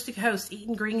from coast to coast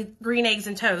eating green eggs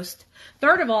and toast.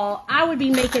 Third of all, I would be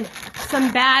making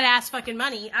some badass fucking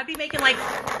money. I'd be making like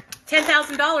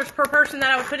 $10,000 per person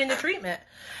that I would put into treatment.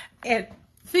 And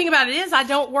the thing about it is, I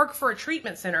don't work for a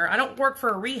treatment center. I don't work for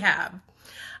a rehab.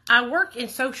 I work in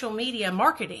social media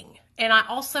marketing, and I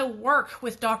also work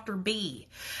with Dr. B.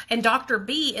 And Dr.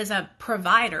 B is a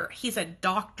provider. He's a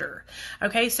doctor.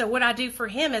 Okay, so what I do for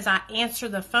him is I answer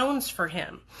the phones for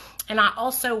him. And I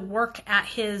also work at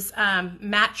his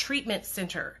MAT treatment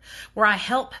center, where I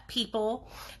help people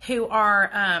who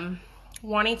are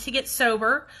wanting to get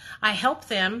sober. I help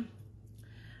them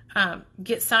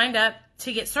get signed up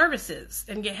to get services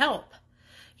and get help,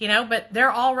 but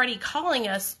they're already calling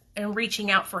us and reaching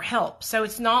out for help. So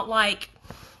it's not like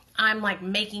I'm like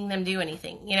making them do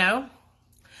anything,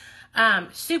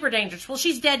 super dangerous. Well,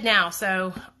 she's dead now.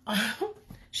 So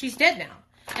she's dead now.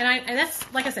 And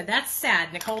that's, like I said, that's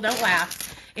sad. Nicole, don't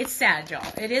laugh. It's sad, y'all.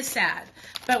 It is sad.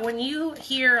 But when you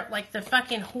hear like the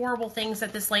fucking horrible things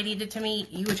that this lady did to me,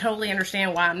 you would totally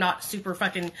understand why I'm not super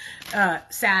fucking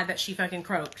sad that she fucking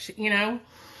croaked,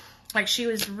 Like, she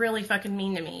was really fucking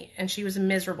mean to me, and she was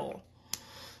miserable.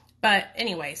 But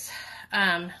anyways,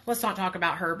 let's not talk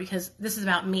about her, because this is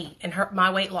about me and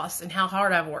my weight loss and how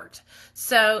hard I've worked.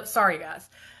 So, sorry guys.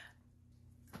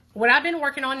 What I've been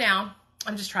working on now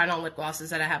I'm just trying on lip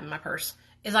glosses that I have in my purse,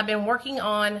 is I've been working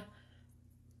on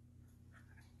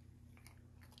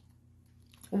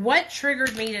what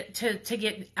triggered me to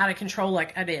get out of control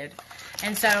like I did.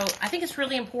 And so I think it's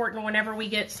really important whenever we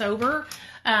get sober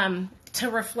to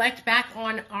reflect back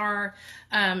on our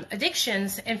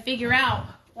addictions and figure out,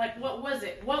 like, what was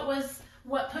it?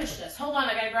 What pushed us? Hold on,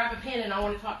 I gotta grab a pen and I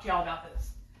want to talk to y'all about this.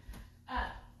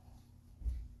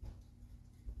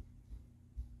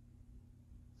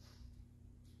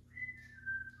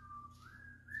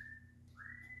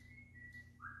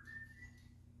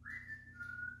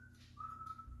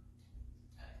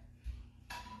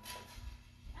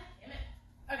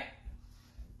 Okay,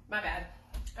 my bad.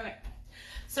 Okay,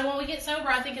 so when we get sober,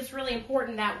 I think it's really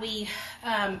important that we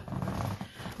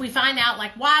find out,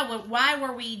 like, why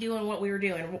were we doing what we were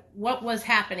doing? What was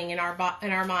happening in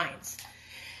our minds?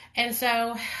 And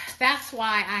so that's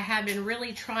why I have been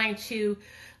really trying to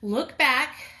look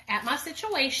back at my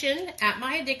situation, at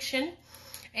my addiction,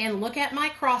 and look at my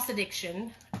cross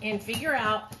addiction and figure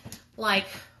out, like,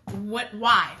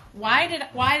 why did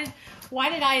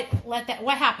I let that,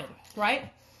 what happened, right?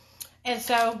 And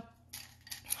so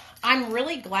I'm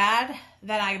really glad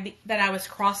that I was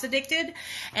cross addicted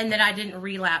and that I didn't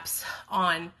relapse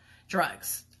on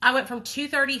drugs. I went from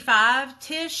 235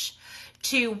 Tish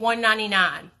to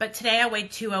 199, but today I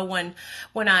weighed 201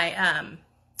 when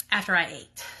after I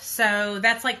ate. So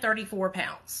that's like 34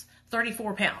 pounds.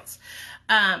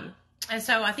 And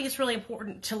so I think it's really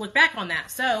important to look back on that.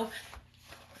 So,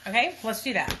 okay, let's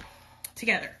do that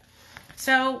together.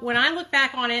 So when I look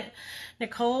back on it,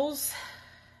 Nicole's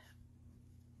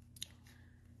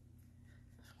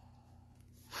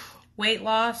weight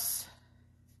loss.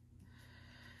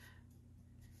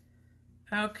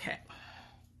 Okay.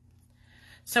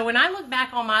 So when I look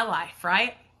back on my life,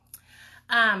 right,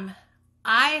 I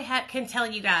can tell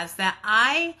you guys that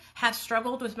I have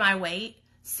struggled with my weight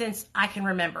since I can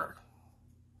remember.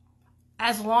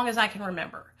 As long as I can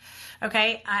remember.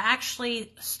 Okay, I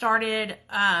actually started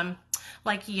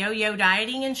like yo-yo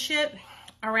dieting and shit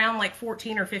around like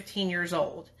 14 or 15 years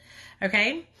old.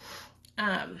 Okay.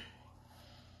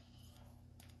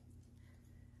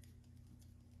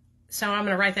 So I'm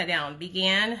going to write that down.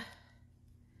 Began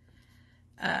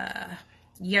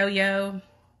yo-yo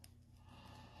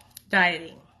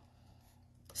dieting.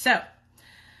 So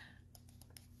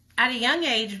at a young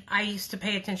age, I used to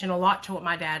pay attention a lot to what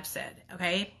my dad said,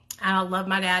 okay? I love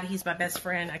my dad. He's my best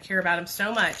friend. I care about him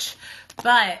so much.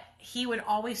 But he would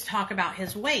always talk about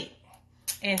his weight.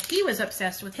 And he was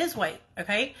obsessed with his weight,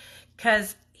 okay?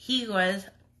 Because he was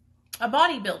a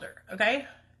bodybuilder, okay?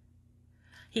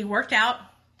 He worked out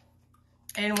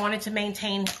and wanted to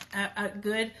maintain a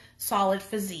good, solid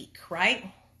physique,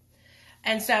 right?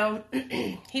 And so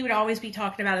he would always be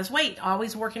talking about his weight,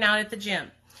 always working out at the gym.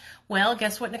 Well,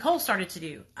 guess what Nicole started to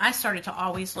do? I started to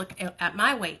always look at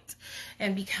my weight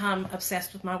and become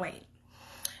obsessed with my weight.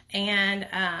 And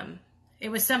it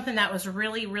was something that was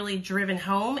really, really driven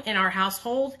home in our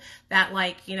household, that,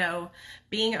 like, you know,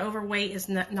 being overweight is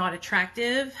not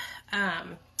attractive.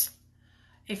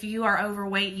 If you are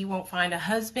overweight, you won't find a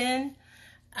husband.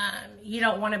 You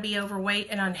don't want to be overweight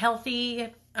and unhealthy.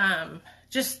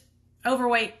 Just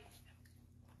overweight,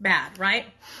 bad, right?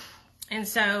 And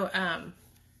so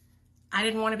I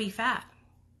didn't want to be fat.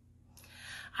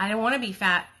 I didn't want to be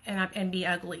fat and be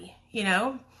ugly, you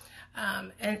know?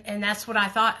 And that's what I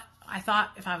thought. I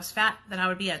thought if I was fat, then I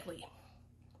would be ugly.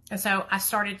 And so I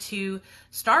started to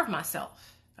starve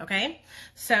myself, okay?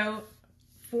 So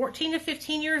 14 to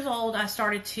 15 years old, I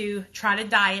started to try to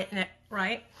diet,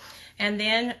 right? And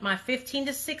then my 15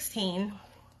 to 17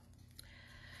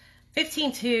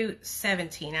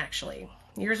 actually,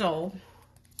 years old,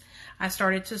 I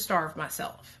started to starve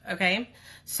myself, okay?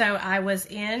 So I was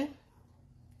in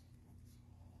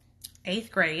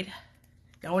 8th grade,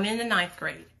 going into 9th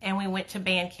grade, and we went to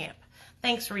band camp.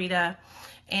 Thanks, Rita.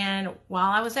 And while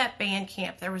I was at band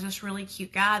camp, there was this really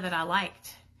cute guy that I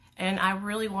liked, and I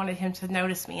really wanted him to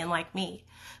notice me and like me,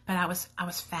 but I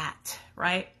was fat,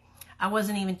 right? I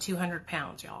wasn't even 200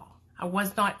 pounds, y'all. I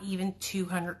was not even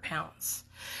 200 pounds.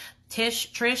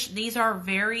 Trish, these are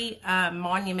very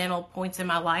monumental points in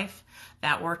my life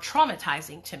that were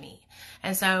traumatizing to me.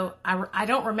 And so I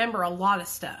don't remember a lot of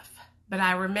stuff, but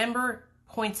I remember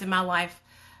points in my life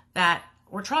that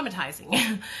were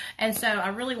traumatizing. And so I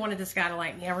really wanted this guy to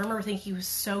like me. I remember thinking he was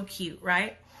so cute,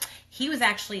 right? He was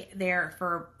actually there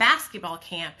for basketball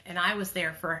camp, and I was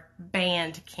there for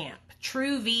band camp.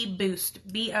 True V Boost,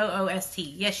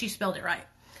 B-O-O-S-T. Yes, you spelled it right.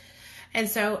 And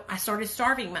so I started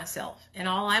starving myself, and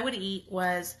all I would eat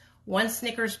was one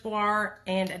Snickers bar,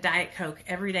 and a Diet Coke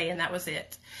every day, and that was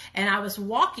it. And I was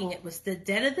walking. It was the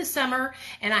dead of the summer,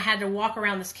 and I had to walk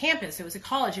around this campus. It was a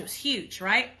college. It was huge,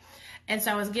 right? And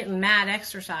so I was getting mad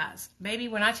exercise. Baby,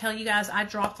 when I tell you guys, I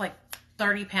dropped like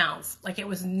 30 pounds. Like, it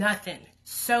was nothing.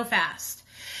 So fast.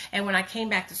 And when I came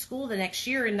back to school the next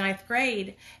year in 9th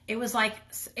grade, it was like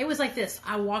this.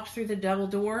 I walked through the double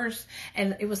doors,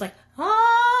 and it was like, ah!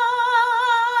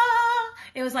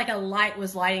 It was like a light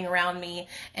was lighting around me,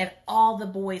 and all the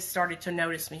boys started to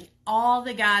notice me. All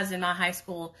the guys in my high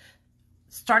school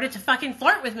started to fucking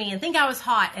flirt with me and think I was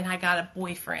hot, and I got a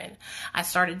boyfriend. I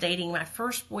started dating my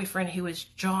first boyfriend, who was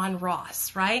John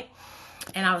Ross, right?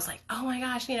 And I was like, oh my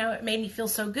gosh, you know, it made me feel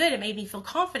so good. It made me feel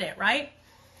confident, right?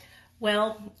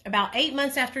 Well, about 8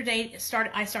 months after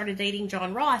I started dating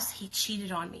John Ross, he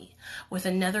cheated on me with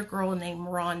another girl named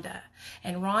Rhonda.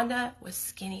 And Rhonda was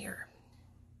skinnier.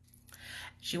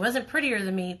 She wasn't prettier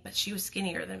than me, but she was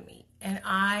skinnier than me. And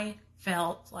I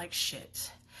felt like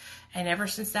shit. And ever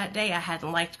since that day, I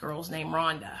hadn't liked girls named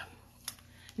Rhonda.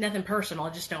 Nothing personal,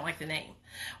 I just don't like the name.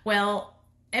 Well,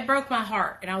 it broke my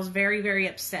heart, and I was very, very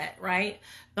upset, right?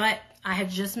 But I had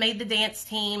just made the dance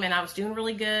team, and I was doing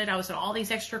really good. I was in all these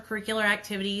extracurricular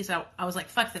activities. I was like,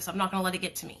 fuck this. I'm not going to let it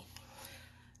get to me.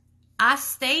 I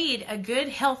stayed a good,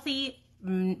 healthy,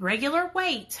 regular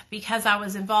weight because I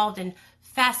was involved in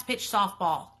fast pitch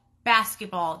softball,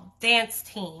 basketball, dance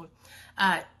team,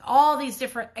 all these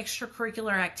different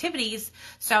extracurricular activities.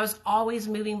 So I was always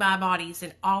moving my bodies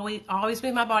and always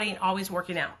moving my body and always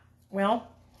working out. Well,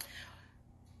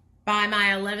 by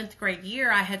my 11th grade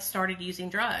year, I had started using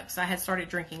drugs. I had started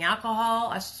drinking alcohol.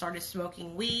 I started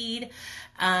smoking weed.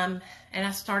 And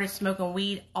I started smoking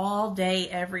weed all day,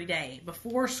 every day.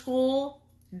 Before school,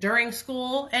 during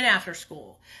school, and after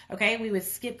school. Okay, we would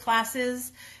skip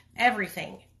classes,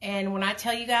 everything. And when I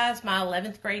tell you guys, my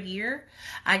 11th grade year,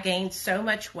 I gained so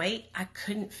much weight, I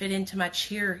couldn't fit into my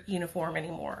cheer uniform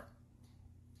anymore.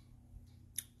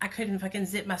 I couldn't fucking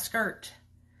zip my skirt.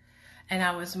 And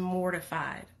I was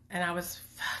mortified. And I was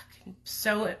fucking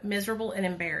so miserable and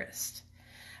embarrassed.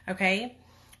 Okay?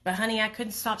 But honey, I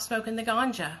couldn't stop smoking the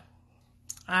ganja.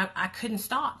 I couldn't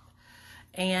stop.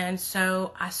 And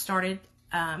so I started,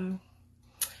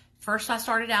 first I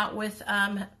started out with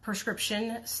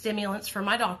prescription stimulants from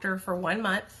my doctor for 1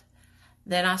 month.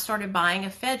 Then I started buying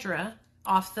ephedra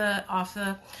across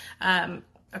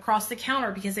the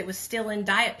counter because it was still in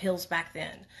diet pills back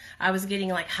then. I was getting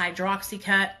like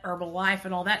Hydroxycut, Herbalife,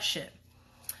 and all that shit.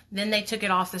 Then they took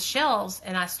it off the shelves,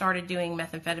 and I started doing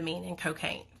methamphetamine and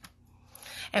cocaine.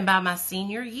 And by my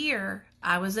senior year,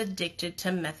 I was addicted to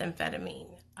methamphetamine.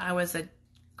 I was a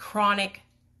chronic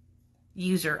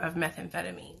user of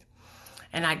methamphetamine.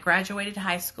 And I graduated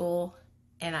high school,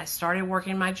 and I started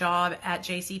working my job at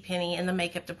JCPenney in the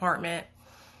makeup department,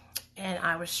 and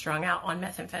I was strung out on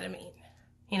methamphetamine.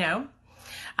 You know,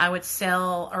 I would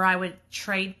sell, or I would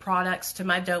trade products to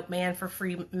my dope man for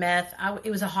free meth.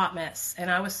 It was a hot mess,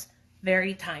 and I was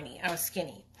very tiny. I was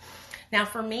skinny. Now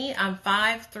for me, I'm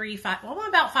 5'3", well, I'm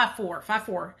about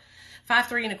 5'4",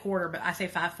 5'3" and a quarter, but I say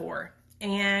 5'4".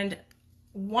 And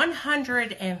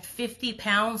 150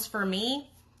 pounds for me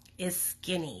is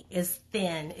skinny, is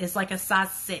thin, is like a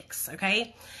size 6,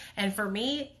 okay? And for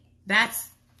me, that's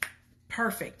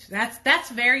perfect. That's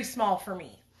very small for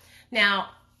me. Now,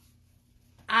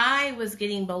 I was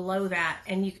getting below that,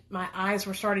 and my eyes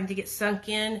were starting to get sunk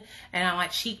in, and my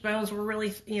cheekbones were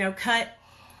really, cut,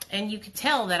 and you could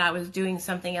tell that I was doing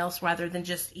something else rather than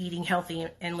just eating healthy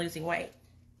and losing weight.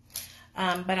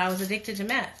 But I was addicted to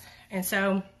meth, and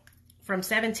so from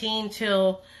 17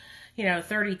 till,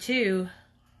 32,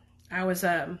 I was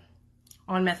on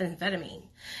methamphetamine.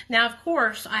 Now, of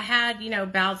course, I had,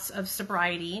 bouts of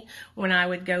sobriety when I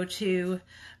would go to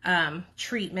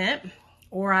treatment,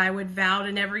 or I would vow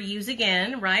to never use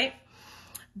again, right?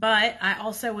 But I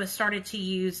also started to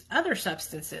use other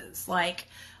substances like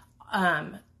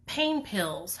pain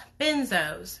pills,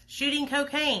 benzos, shooting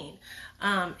cocaine.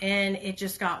 And it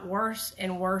just got worse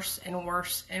and worse and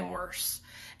worse and worse.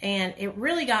 And it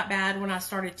really got bad when I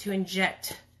started to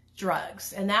inject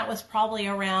drugs. And that was probably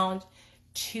around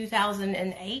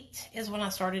 2008 is when I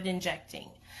started injecting.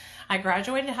 I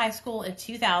graduated high school in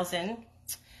 2000.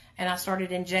 And I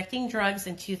started injecting drugs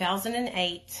in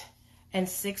 2008. And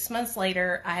 6 months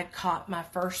later, I had caught my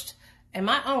first, and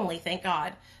my only, thank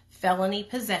God, felony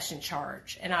possession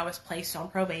charge. And I was placed on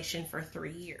probation for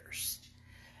 3 years.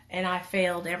 And I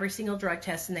failed every single drug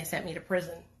test, and they sent me to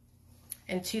prison.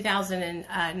 In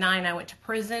 2009, I went to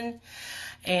prison,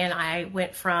 and I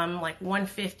went from like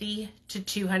 150 to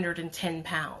 210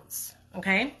 pounds,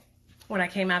 okay, when I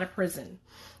came out of prison.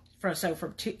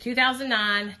 from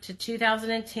 2009 to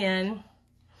 2010,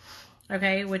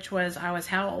 okay, which was, I was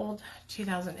how old?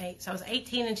 2008. So I was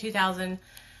 18 in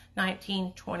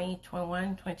 2019, 20,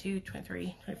 21, 22,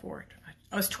 23, 24, 25.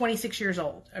 I was 26 years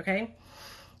old, okay?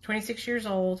 26 years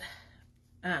old.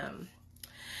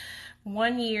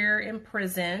 1 year in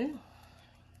prison.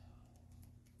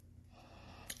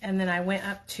 And then I went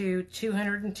up to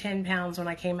 210 pounds when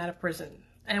I came out of prison.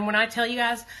 And when I tell you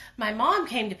guys, my mom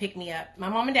came to pick me up. My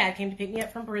mom and dad came to pick me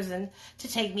up from prison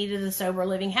to take me to the sober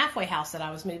living halfway house that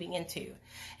I was moving into.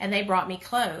 And they brought me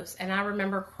clothes. And I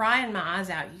remember crying my eyes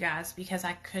out, you guys, because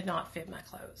I could not fit my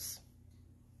clothes.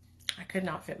 I could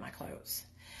not fit my clothes.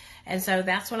 And so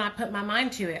that's when I put my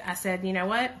mind to it. I said, you know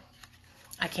what?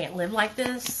 I can't live like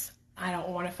this. I don't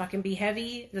want to fucking be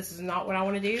heavy. This is not what I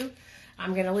want to do.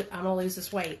 I'm gonna lose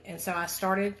this weight. And so I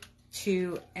started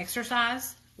to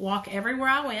exercise, walk everywhere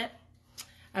I went.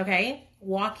 Okay,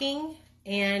 walking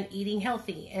and eating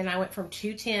healthy. And I went from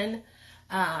 210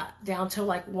 down to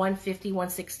like 150,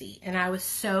 160. And I was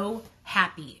so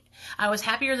happy. I was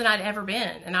happier than I'd ever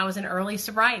been. And I was in early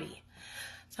sobriety.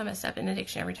 So I messed up in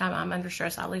addiction. Every time I'm under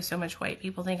stress, I lose so much weight.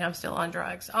 People think I'm still on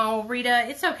drugs. Oh, Rita,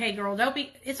 it's okay, girl. Don't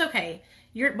be, it's okay.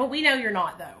 But we know you're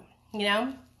not, though, you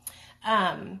know?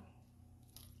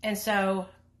 And so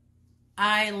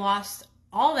I lost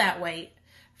all that weight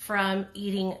from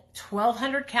eating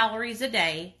 1,200 calories a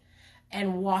day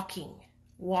and walking.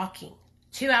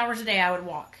 2 hours a day I would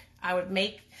walk. I would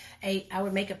make a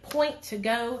point to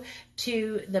go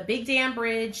to the Big Dam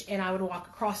Bridge, and I would walk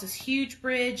across this huge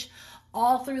bridge,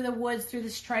 all through the woods, through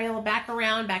this trail, back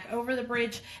around, back over the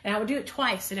bridge, and I would do it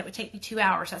twice, and it would take me 2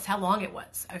 hours. That's how long it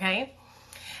was, okay?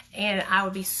 And I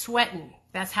would be sweating.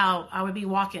 That's how I would be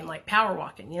walking, like power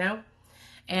walking, you know?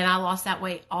 And I lost that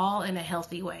weight all in a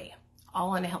healthy way.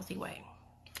 All in a healthy way.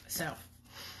 So,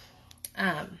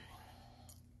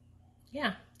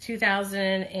 yeah,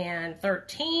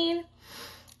 2013,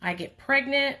 I get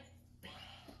pregnant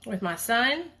with my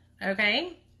son,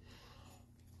 okay?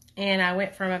 And I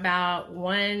went from about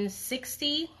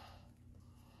 160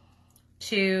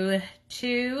 to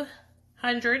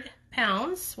 200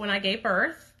 pounds when I gave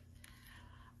birth.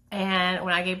 And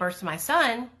when I gave birth to my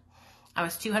son, I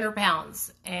was 200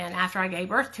 pounds. And after I gave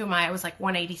birth to him, I was like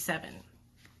 187.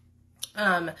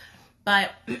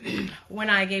 But when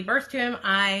I gave birth to him,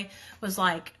 I was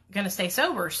like going to stay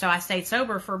sober. So I stayed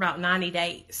sober for about 90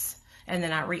 days. And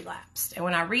then I relapsed. And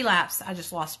when I relapsed, I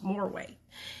just lost more weight.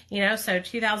 You know, so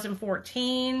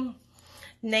 2014,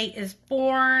 Nate is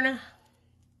born.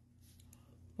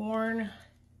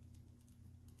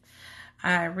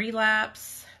 I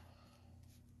relapse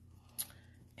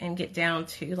and get down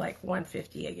to like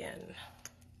 150 again.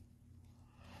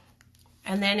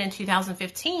 And then in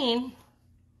 2015,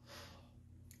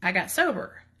 I got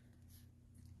sober.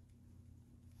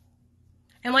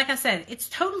 And like I said, it's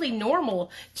totally normal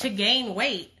to gain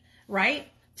weight, right?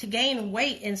 To gain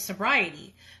weight in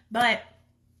sobriety. But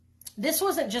this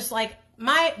wasn't just like,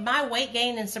 my weight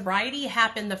gain in sobriety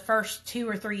happened the first 2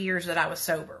 or 3 years that I was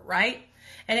sober, right?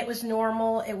 And it was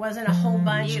normal. It wasn't a whole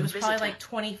bunch. It was probably like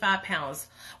 25 pounds.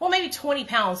 Well, maybe 20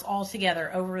 pounds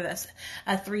altogether over this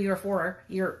a 3 or 4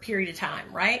 year period of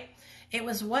time, right? It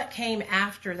was what came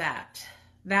after that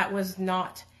that was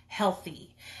not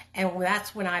healthy. And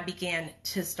that's when I began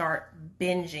to start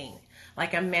binging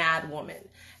like a mad woman.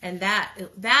 And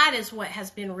that is what has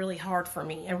been really hard for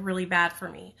me and really bad for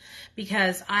me,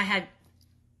 because I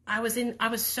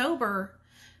was sober,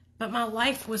 but my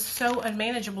life was so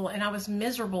unmanageable and I was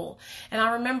miserable. And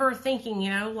I remember thinking,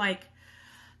 you know, like,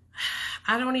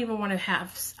 I don't even want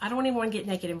to get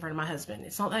naked in front of my husband.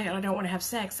 It's not like I don't want to have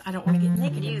sex. I don't want to get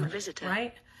naked in front of him,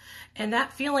 right? And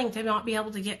that feeling to not be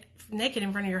able to get naked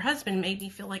in front of your husband made me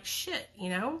feel like shit, you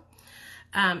know?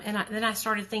 Then I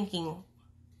started thinking,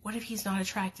 what if he's not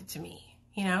attracted to me,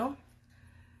 you know?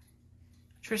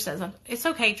 Trish says, it's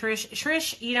okay, Trish.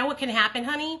 Trish, you know what can happen,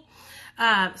 honey?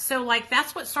 So like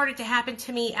that's what started to happen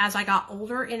to me as I got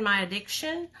older in my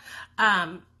addiction.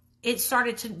 It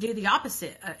started to do the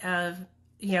opposite of,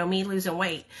 you know, me losing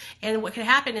weight. And what could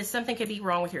happen is something could be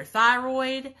wrong with your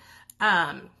thyroid.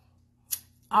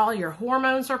 All your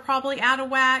hormones are probably out of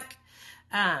whack.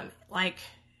 Like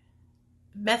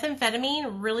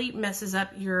methamphetamine really messes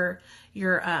up your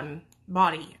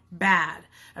body bad.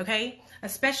 Okay.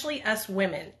 Especially us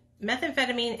women.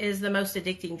 Methamphetamine is the most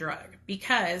addicting drug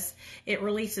because it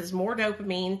releases more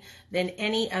dopamine than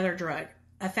any other drug,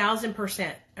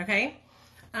 1,000%. Okay.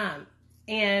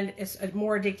 And it's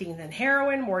more addicting than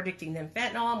heroin, more addicting than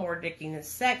fentanyl, more addicting than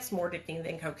sex, more addicting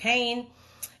than cocaine.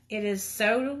 It is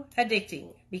so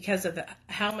addicting because of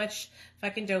how much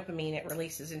fucking dopamine it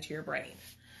releases into your brain.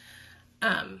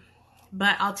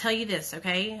 But I'll tell you this,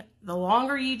 okay? The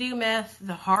longer you do meth,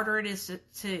 the harder it is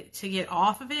to get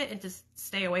off of it and to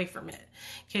stay away from it,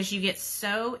 because you get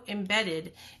so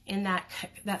embedded in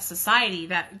that society,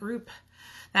 that group,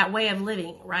 that way of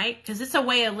living, right? Because it's a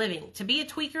way of living. To be a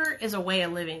tweaker is a way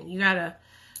of living. You gotta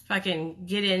fucking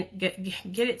get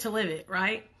it to live it,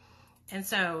 right? And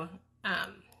so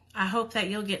I hope that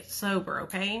you'll get sober,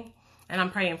 okay? And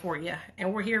I'm praying for you.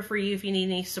 And we're here for you if you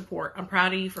need any support. I'm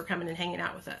proud of you for coming and hanging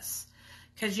out with us.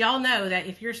 Because y'all know that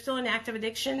if you're still in active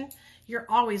addiction, you're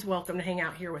always welcome to hang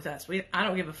out here with us. I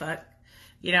don't give a fuck.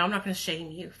 You know, I'm not going to shame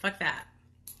you. Fuck that.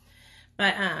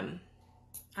 But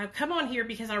I've come on here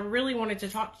because I really wanted to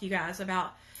talk to you guys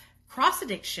about cross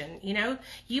addiction. You know,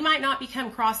 you might not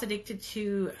become cross addicted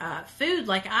to food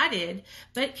like I did,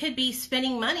 but it could be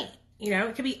spending money. You know,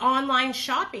 it could be online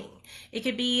shopping. It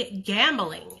could be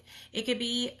gambling. It could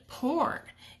be porn.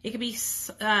 It could be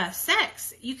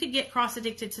sex. You could get cross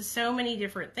addicted to so many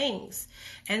different things.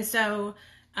 And so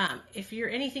if you're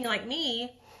anything like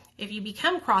me, if you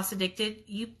become cross addicted,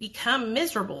 you become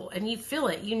miserable and you feel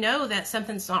it. You know that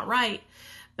something's not right,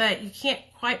 but you can't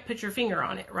quite put your finger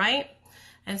on it, right?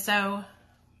 And so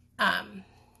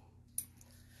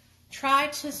try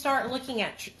to start looking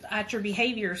at your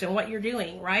behaviors and what you're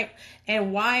doing, right?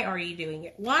 And why are you doing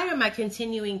it? Why am I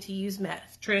continuing to use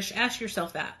meth? Trish, ask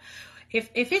yourself that.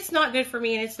 If it's not good for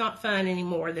me and it's not fun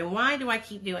anymore, then why do I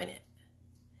keep doing it?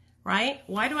 Right?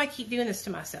 Why do I keep doing this to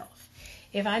myself?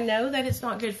 If I know that it's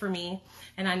not good for me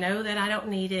and I know that I don't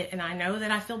need it and I know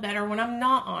that I feel better when I'm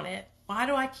not on it, why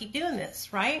do I keep doing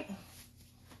this, right?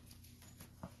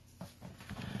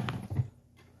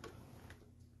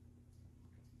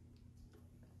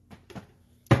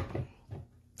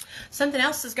 Something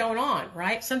else is going on,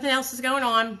 right? Something else is going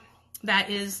on that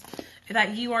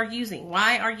you are using.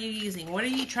 Why are you using? What are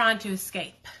you trying to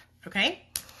escape? Okay?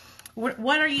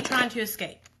 What are you trying to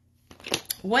escape?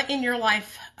 What in your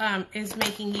life is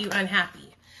making you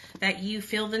unhappy that you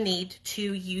feel the need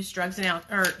to use drugs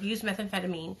or use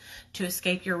methamphetamine to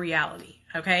escape your reality?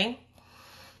 Okay?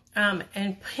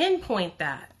 And pinpoint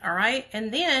that, all right?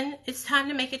 And then it's time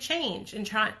to make a change and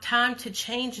time to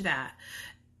change that.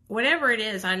 Whatever it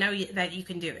is, I know that you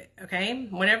can do it, okay?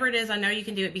 Whatever it is, I know you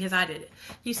can do it because I did it.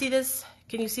 You see this?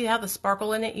 Can you see how the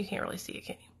sparkle in it? You can't really see it,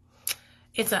 can you?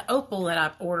 It's an opal that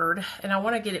I've ordered, and I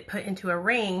want to get it put into a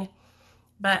ring,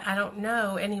 but I don't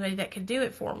know anybody that could do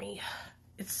it for me.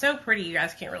 It's so pretty. You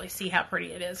guys can't really see how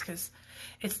pretty it is because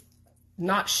it's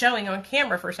not showing on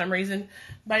camera for some reason,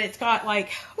 but it's got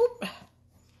like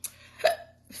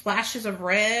flashes of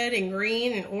red and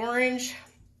green and orange.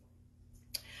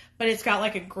 But it's got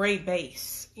like a gray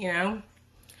base, you know.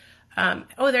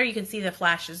 Oh, there you can see the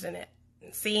flashes in it.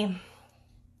 See?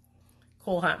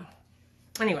 Cool, huh?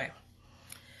 Anyway.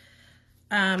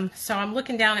 So I'm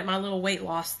looking down at my little weight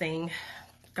loss thing.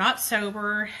 Got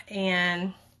sober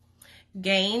and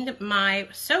gained my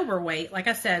sober weight, like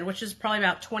I said, which is probably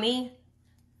about 20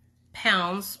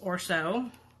 pounds or so.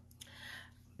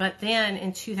 But then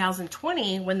in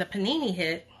 2020, when the panini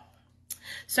hit,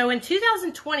 so in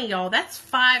 2020, y'all, that's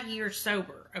 5 years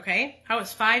sober, okay? I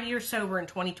was 5 years sober in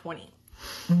 2020.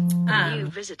 New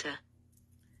visitor.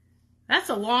 That's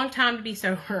a long time to be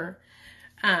sober.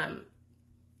 And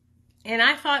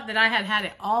I thought that I had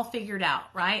it all figured out,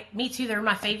 right? Me too, they're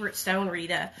my favorite stone,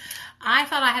 Rita. I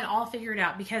thought I had all figured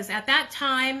out because at that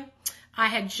time, I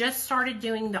had just started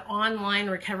doing the online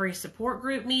recovery support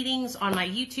group meetings on my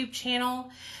YouTube channel,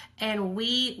 and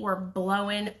we were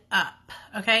blowing up,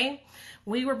 okay?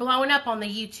 We were blowing up on the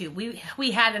YouTube.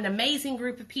 We had an amazing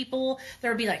group of people. There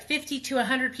would be like 50 to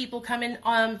 100 people coming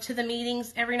to the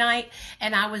meetings every night.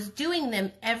 And I was doing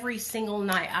them every single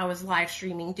night. I was live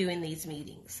streaming doing these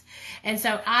meetings. And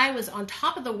so I was on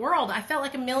top of the world. I felt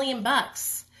like $1 million.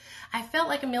 I felt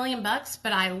like $1 million,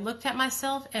 but I looked at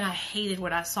myself and I hated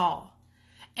what I saw.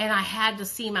 And I had to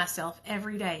see myself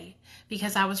every day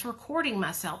because I was recording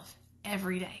myself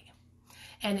every day.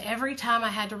 And every time I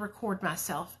had to record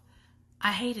myself,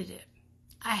 I hated it.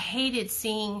 I hated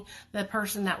seeing the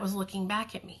person that was looking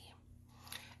back at me.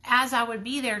 As I would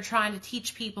be there trying to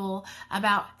teach people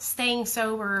about staying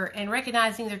sober and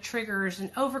recognizing their triggers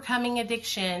and overcoming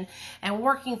addiction and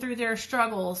working through their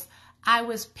struggles, I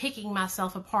was picking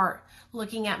myself apart,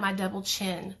 looking at my double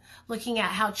chin, looking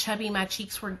at how chubby my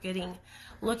cheeks were getting,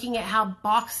 looking at how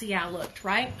boxy I looked,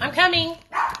 right? I'm coming.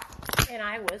 And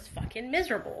I was fucking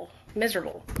miserable.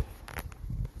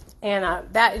 And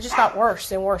it just got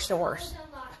worse and worse and worse.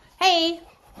 Hey.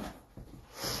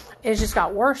 It just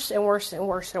got worse and worse and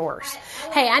worse and worse.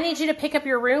 Hey, I need you to pick up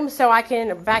your room so I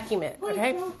can vacuum it,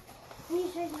 okay?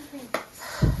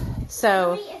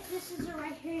 So,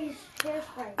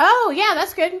 hairspray. Oh, yeah,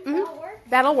 that's good. That'll work?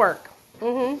 That'll work.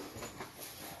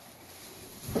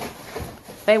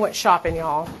 They went shopping,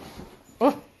 y'all.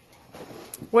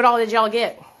 What all did y'all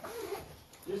get?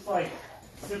 Just like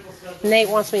simple stuff. Nate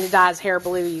wants me to dye his hair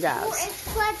blue, you 4 guys.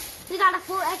 X-Plex. We got a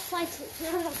 4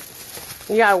 X-Plex.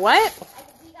 You got a what?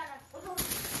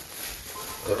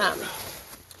 We got a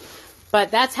But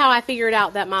that's how I figured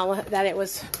out that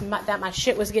my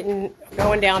shit was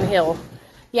going downhill.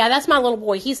 Yeah, that's my little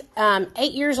boy. He's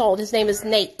 8 years old. His name is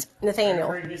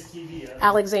Nathaniel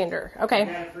Alexander.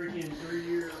 Okay.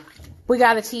 We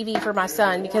got a TV for my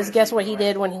son because guess what he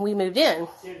did when we moved in?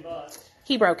 $10.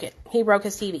 He broke it. He broke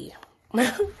his TV.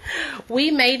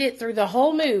 We made it through the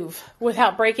whole move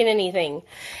without breaking anything.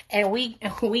 And we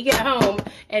get home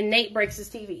and Nate breaks his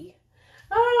TV.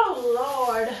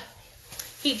 Oh, Lord.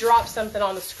 He dropped something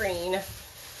on the screen.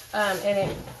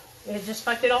 And it just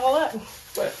fucked it all up.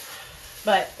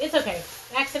 But it's okay.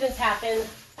 Accidents happen.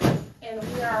 And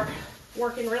we are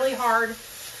working really hard.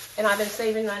 And I've been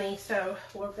saving money. So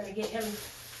we're going to get him.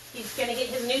 He's going to get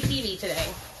his new TV today.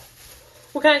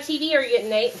 What kind of TV are you getting,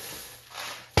 Nate?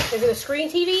 Is it a screen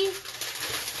TV?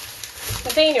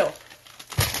 Nathaniel.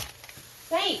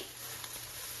 Nate.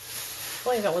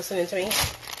 Well, he's not listening to me.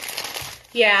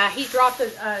 Yeah, he dropped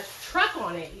a truck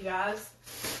on it, you guys.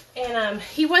 And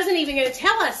he wasn't even going to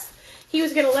tell us. He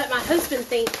was going to let my husband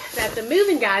think that the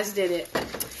moving guys did it.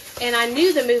 And I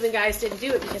knew the moving guys didn't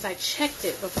do it because I checked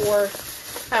it before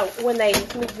when they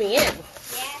moved me in.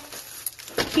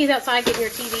 Yeah. He's outside getting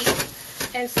your TV.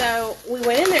 And so we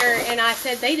went in there and I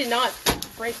said, they did not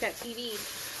break that TV.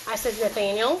 I said,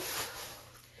 Nathaniel,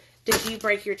 did you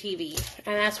break your TV?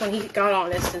 And that's when he got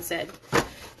honest and said,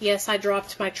 yes, I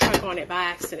dropped my truck on it by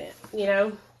accident, you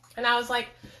know? And I was like,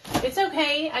 it's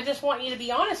okay. I just want you to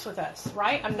be honest with us,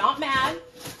 right? I'm not mad.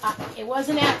 It was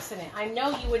an accident. I know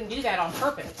you wouldn't do that on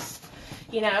purpose,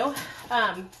 you know?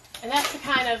 And that's the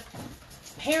kind of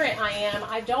parent I am.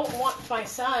 I don't want my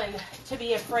son to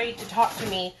be afraid to talk to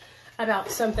me about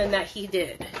something that he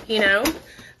did, you know?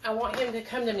 I want him to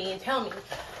come to me and tell me.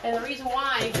 And the reason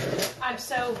why I'm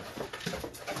so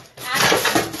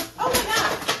active, oh my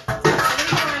God. The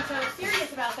reason why I'm so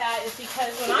serious about that is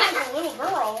because when I was a little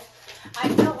girl, I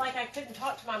felt like I couldn't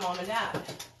talk to my mom and dad.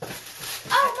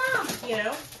 Oh, Mom. You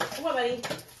know? What, buddy?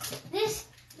 This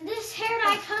hair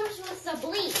dye comes with the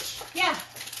bleach. Yeah.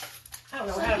 I don't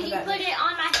know So how to can do you that. put it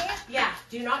on my hair? Yeah,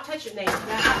 do not touch it, Nate. We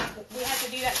have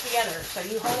to do that together. So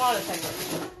you hold on a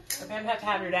second. Okay, I'm going to have to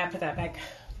have your dad put that back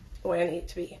the way I need it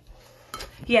to be.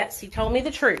 Yes, he told me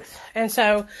the truth. And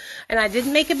I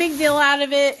didn't make a big deal out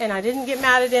of it, and I didn't get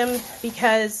mad at him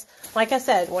because, like I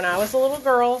said, when I was a little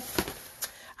girl,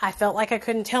 I felt like I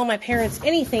couldn't tell my parents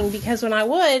anything because when I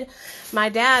would, my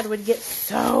dad would get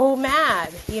so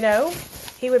mad, you know?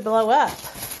 He would blow up.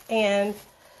 And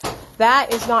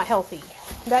that is not healthy.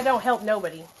 That don't help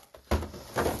nobody.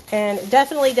 And it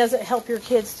definitely doesn't help your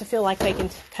kids to feel like they can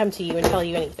come to you and tell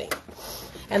you anything.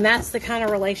 And that's the kind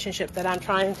of relationship that I'm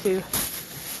trying to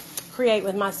create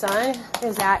with my son,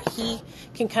 is that he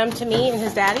can come to me and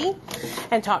his daddy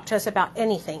and talk to us about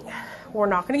anything. We're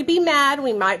not going to be mad.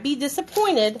 We might be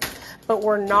disappointed, but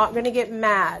we're not going to get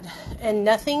mad. And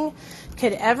nothing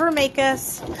could ever make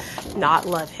us not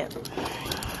love him.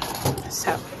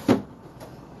 So,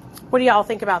 what do y'all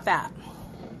think about that?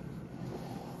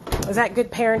 Was that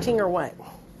good parenting or what?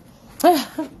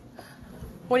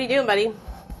 What are you doing, buddy?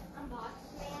 I'm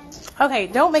boxing. Okay,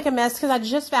 don't make a mess because I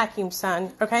just vacuumed,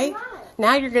 son. Okay?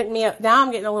 Now you're getting me. Now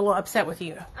I'm getting a little upset with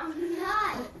you. I'm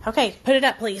not. Okay, put it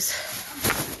up, please.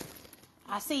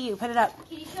 I see you. Put it up.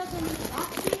 Can you show them the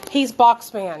boxing? He's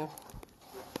box man.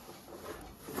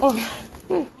 Oh.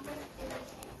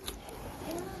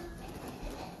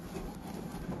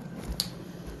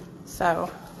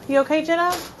 So, you okay,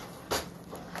 Jenna?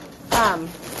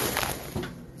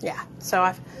 Yeah. So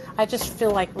I just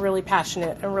feel like really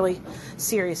passionate and really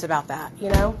serious about that, you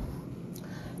know?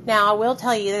 Now, I will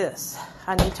tell you this.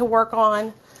 I need to work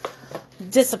on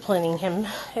disciplining him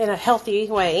in a healthy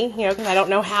way, you know, because I don't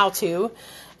know how to,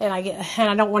 and I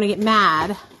don't want to get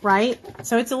mad, right?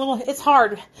 So it's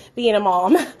hard being a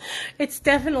mom. It's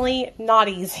definitely not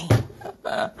easy.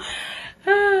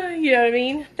 You know what I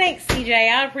mean? Thanks, CJ.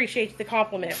 I appreciate the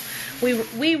compliment.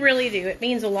 We really do. It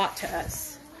means a lot to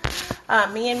us.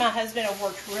 Me and my husband have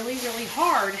worked really, really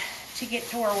hard to get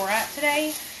to where we're at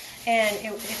today. And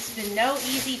it's been no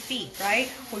easy feat,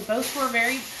 right? We've both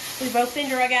been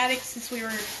drug addicts since we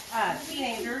were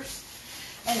teenagers.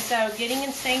 And so getting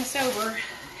and staying sober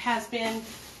has been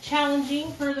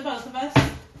challenging for the both of us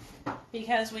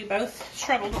because we both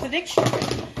struggled with addiction.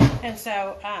 And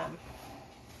so,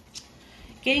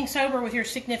 getting sober with your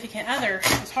significant other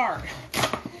is hard.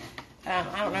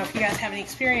 I don't know if you guys have any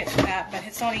experience with that, but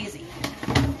it's not easy.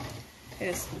 It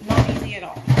is not easy at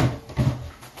all.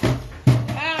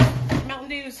 Ah, Mountain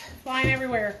Dew's flying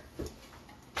everywhere.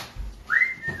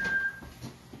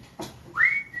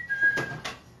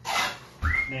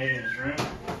 Nate in his room.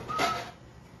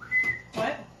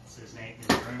 What? This is Nate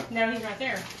in his room. No, he's right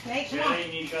there. Nate, come on. Jay,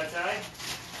 you need to go outside?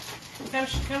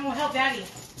 Come help Daddy.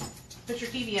 Put your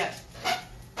TV up.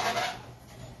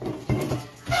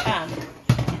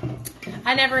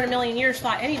 I never in a million years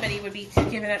thought anybody would be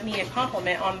giving me a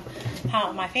compliment on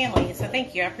how my family is, so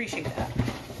thank you. I appreciate that.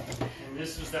 And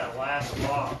this was that last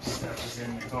box that was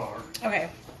in the car. Okay.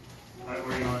 All right,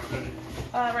 where do you want to put it?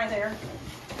 Right there.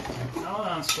 Hold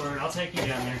on, Squirt. I'll take you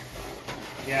down there.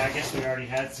 Yeah, I guess we already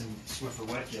had some Swiffer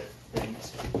wet jet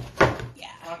things. Yeah.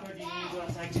 Taco, do you need to go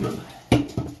outside too?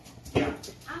 Yeah.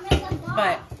 I'm in the box.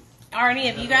 But are any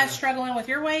of you guys struggling with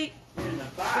your weight? In the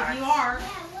If box. you are, Yeah,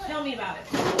 look. tell me about it.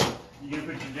 You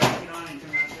gonna put your jacket on and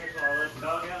come downstairs while I let the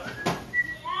dog out?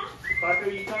 Yeah. Taco,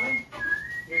 you coming?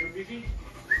 You gonna go pee-pee?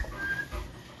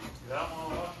 That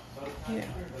one. Yeah.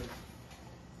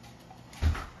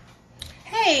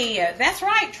 Hey, that's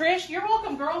right, Trish. You're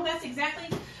welcome, girl. That's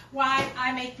exactly why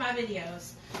I make my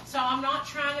videos. So I'm not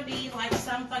trying to be like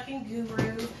some fucking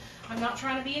guru. I'm not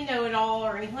trying to be a know-it-all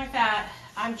or anything like that.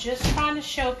 I'm just trying to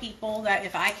show people that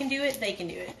if I can do it, they can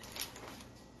do it.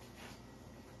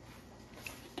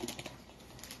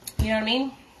 You know what I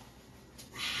mean?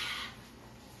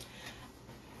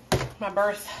 My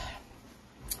birth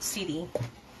CD.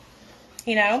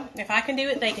 You know, if I can do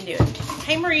it, they can do it.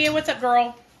 Hey, Maria, what's up,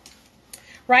 girl?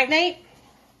 Right, Nate?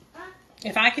 Huh?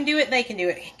 If I can do it, they can do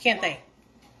it, can't they?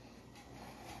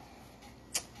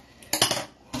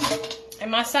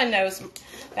 And my son knows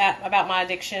that about my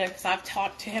addiction because I've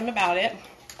talked to him about it.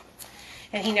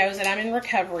 And he knows that I'm in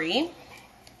recovery.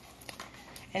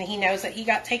 And he knows that he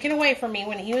got taken away from me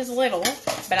when he was little.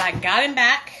 But I got him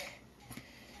back.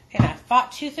 And I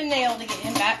fought tooth and nail to get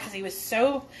him back because he was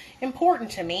so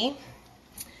important to me.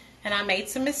 And I made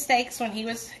some mistakes when he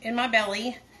was in my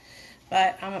belly.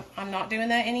 But I'm not doing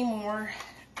that anymore.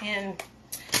 And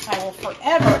I will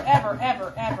forever, ever,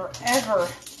 ever, ever, ever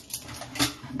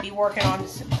be working on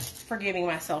forgiving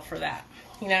myself for that.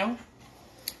 You know?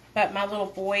 But my little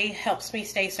boy helps me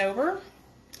stay sober.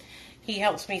 He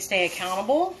helps me stay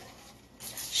accountable.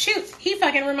 Shoot, he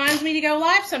fucking reminds me to go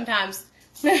live sometimes.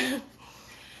 For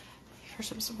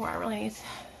some support, I really need.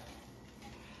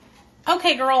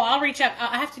 Okay, girl, I'll reach out.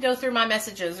 I have to go through my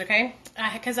messages, okay?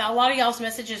 Because a lot of y'all's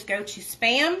messages go to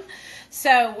spam.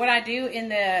 So what I do in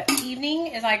the evening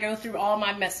is I go through all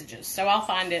my messages. So I'll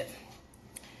find it.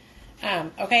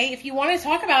 Okay, if you want to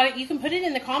talk about it, you can put it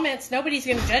in the comments. Nobody's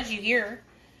going to judge you here.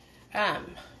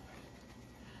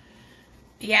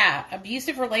 Yeah,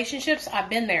 abusive relationships, I've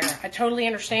been there. I totally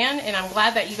understand, and I'm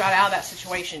glad that you got out of that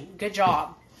situation. Good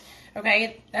job.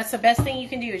 Okay, that's the best thing you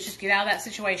can do is just get out of that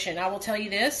situation. I will tell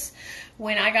you this,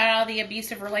 when I got out of the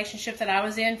abusive relationship that I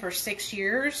was in for 6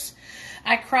 years,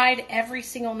 I cried every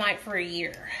single night for a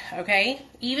year, okay?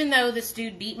 Even though this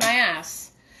dude beat my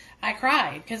ass, I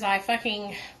cried because I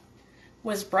fucking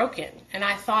was broken, and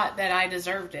I thought that I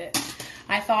deserved it.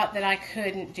 I thought that I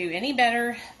couldn't do any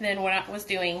better than what I was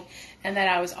doing, and that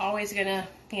I was always gonna,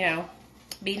 you know,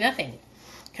 be nothing,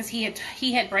 because he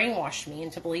had brainwashed me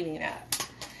into believing that.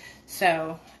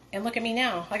 So, and look at me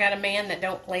now. I got a man that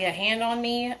don't lay a hand on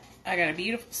me. I got a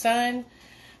beautiful son.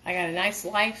 I got a nice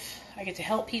life. I get to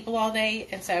help people all day,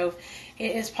 and so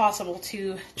it is possible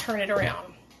to turn it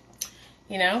around.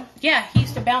 You know? Yeah, he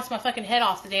used to bounce my fucking head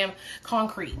off the damn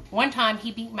concrete. One time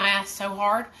he beat my ass so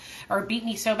hard, or beat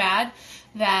me so bad,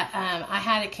 that I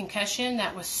had a concussion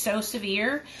that was so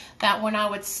severe that when I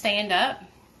would stand up,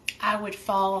 I would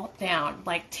fall down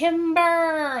like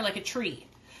timber, like a tree.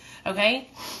 Okay?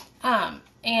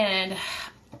 And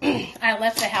I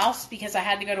left the house because I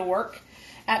had to go to work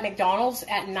at McDonald's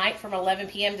at night from 11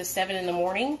 p.m. to 7 in the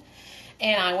morning.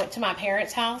 And I went to my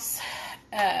parents' house,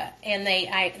 and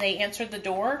they answered the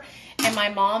door, and my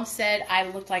mom said I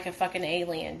looked like a fucking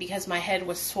alien because my head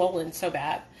was swollen so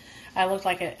bad. I looked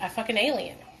like a fucking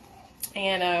alien.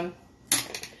 And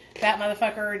that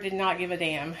motherfucker did not give a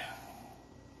damn.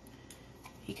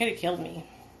 He could have killed me.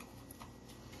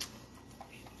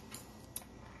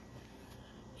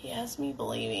 He has me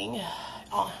believing.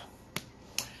 Oh.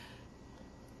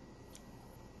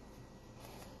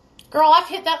 Girl,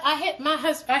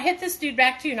 I hit this dude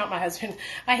back too, not my husband.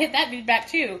 I hit that dude back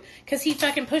too, because he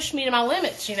fucking pushed me to my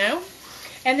limits, you know?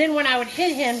 And then when I would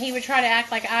hit him, he would try to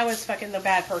act like I was fucking the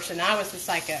bad person. I was the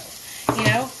psycho, you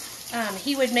know?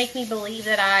 He would make me believe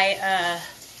that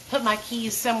put my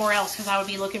keys somewhere else because I would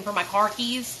be looking for my car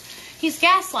keys. He's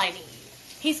gaslighting you.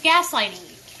 He's gaslighting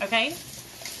you, okay?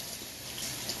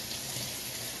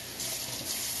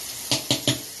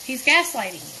 He's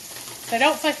gaslighting you. So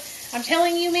don't fuck. I'm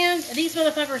telling you, man, these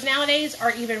motherfuckers nowadays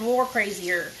are even more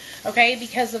crazier, okay?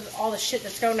 Because of all the shit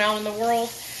that's going on in the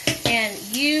world. And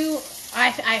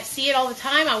I see it all the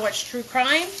time. I watch true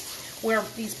crime where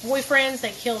these boyfriends,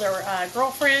 they kill their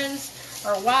girlfriends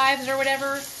or wives or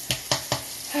whatever.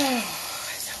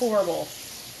 It's horrible.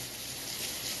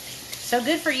 So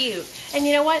good for you. And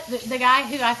you know what? The guy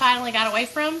who I finally got away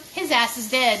from, his ass is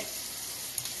dead.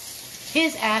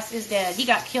 His ass is dead. He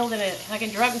got killed in a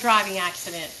drunk driving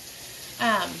accident.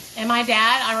 And my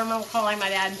dad, I remember calling my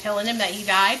dad and telling him that he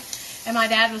died. And my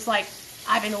dad was like,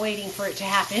 I've been waiting for it to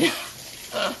happen.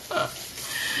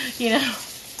 You know?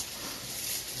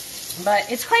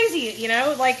 But it's crazy, you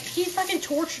know? Like, he fucking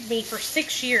tortured me for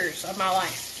 6 years of my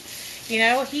life. You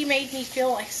know? He made me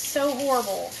feel like so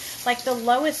horrible. Like the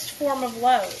lowest form of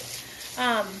low.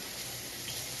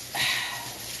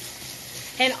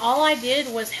 And all I did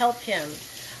was help him.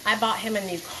 I bought him a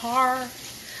new car.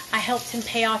 I helped him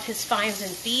pay off his fines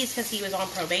and fees because he was on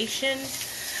probation.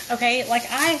 Okay, like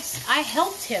I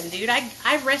helped him, dude.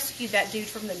 I rescued that dude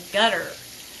from the gutter.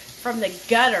 From the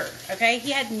gutter, okay? He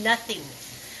had nothing.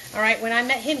 All right, when I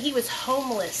met him, he was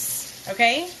homeless,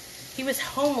 okay? He was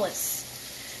homeless.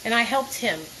 And I helped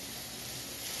him.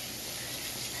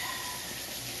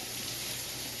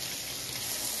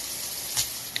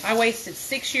 I wasted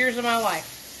 6 years of my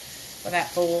life with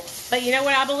that fool. But you know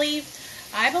what I believe?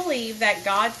 I believe that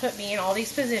God put me in all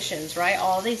these positions, right?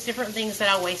 All these different things that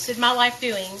I wasted my life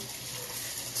doing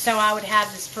so I would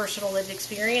have this personal lived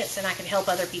experience and I could help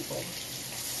other people.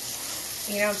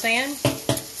 You know what I'm saying?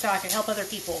 So I can help other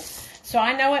people. So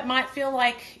I know it might feel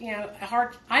like, you know,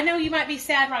 hard. I know you might be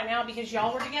sad right now because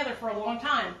y'all were together for a long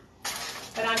time.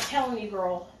 But I'm telling you,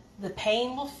 girl, the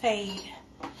pain will fade.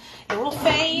 It will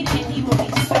fade, and you will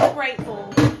be so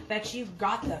grateful that you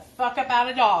got the fuck up out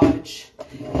of Dodge.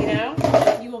 You know?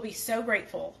 You will be so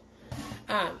grateful.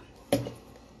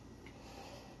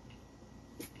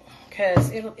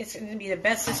 Because it's going to be the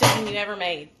best decision you ever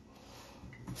made.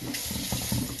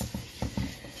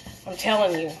 I'm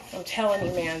telling you,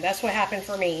 man. That's what happened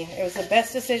for me. It was the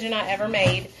best decision I ever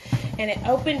made. And it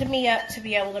opened me up to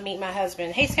be able to meet my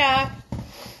husband. Hey, Sky.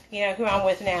 You know, who I'm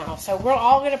with now. So we're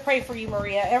all going to pray for you,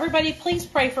 Maria. Everybody, please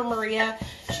pray for Maria.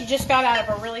 She just got out of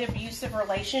a really abusive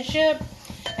relationship.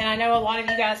 And I know a lot of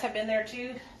you guys have been there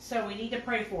too. So we need to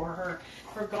pray for her.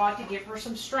 For God to give her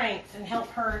some strength and help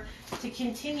her to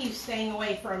continue staying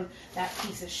away from that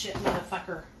piece of shit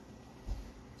motherfucker.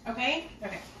 Okay?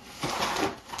 Okay.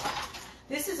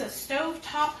 This is a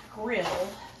stovetop grill.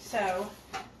 So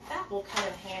that will come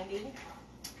in handy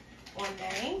one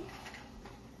day.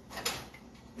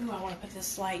 Ooh, I want to put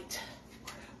this light.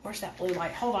 Where's that blue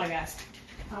light? Hold on, guys.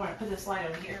 I want to put this light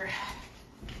over here.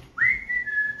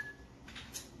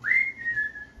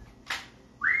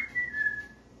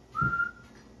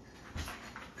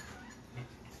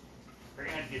 We're going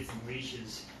to have to get some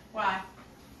leashes. Why?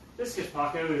 Just because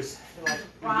Paco is like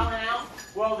Wilding out?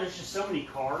 Well, there's just so many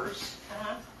cars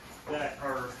Uh-huh. that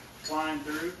are flying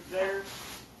through there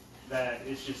that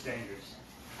it's just dangerous.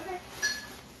 Okay.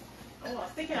 Oh, I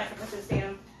was thinking I could put this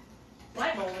damn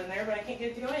light bulb in there, but I can't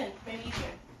get it to go in. Maybe you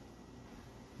can.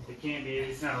 It can't be.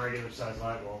 It's not a regular size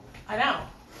light bulb. I know.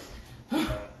 Does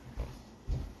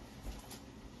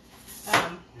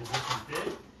this one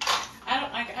fit?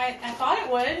 I thought it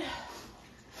would.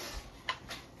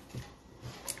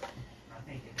 I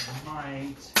think it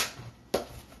might.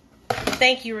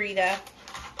 Thank you, Rita.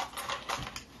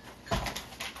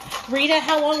 Rita,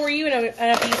 how long were you in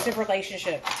an abusive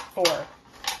relationship for?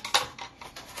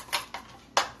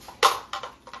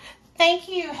 Thank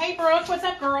you. Hey, Brooke. What's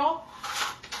up, girl?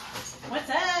 What's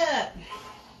up?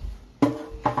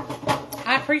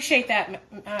 I appreciate that,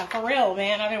 for real,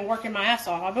 man. I've been working my ass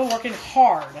off. I've been working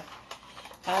hard.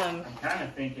 I'm kind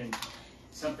of thinking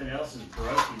something else is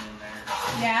broken in there.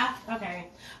 Yeah? Okay.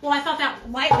 Well, I thought that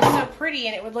light was so pretty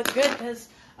and it would look good because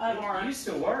of It used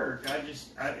to work.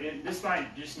 This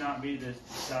might just not be the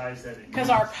size that it because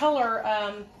needs. our color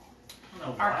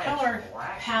Our color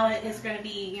palette is going to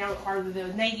be, you know, are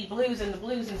the navy blues and the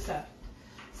blues and stuff.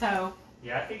 So.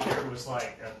 Yeah, I think there was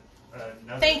like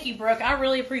another. Thank you, Brooke. I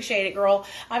really appreciate it, girl.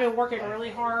 I've been working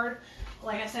really hard.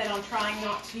 Like I said, I'm trying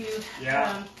not to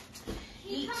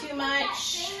eat too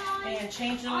much and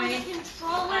change the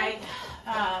way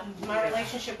my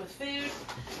relationship with food.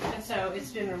 And so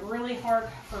it's been really hard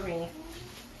for me.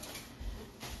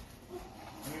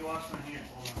 Let me wash my hands.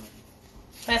 Hold on.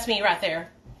 That's me right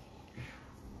there.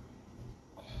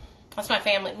 That's my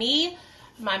family. Me,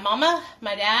 my mama,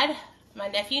 my dad, my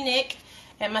nephew Nick,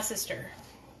 and my sister.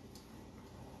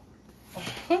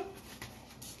 You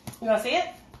want to see it?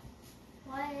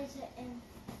 Why is it in?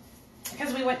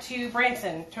 Because we went to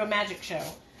Branson to a magic show.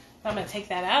 So I'm going to take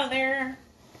that out of there.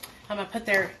 I'm going to put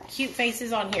their cute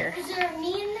faces on here. Is there a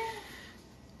me in there?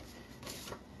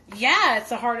 Yeah, it's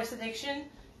the hardest addiction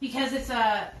because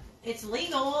it's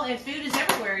legal and food is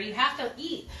everywhere. You have to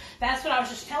eat. That's what I was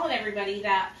just telling everybody,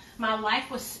 that my life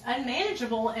was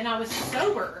unmanageable and I was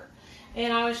sober.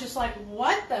 And I was just like,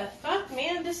 what the fuck,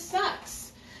 man? This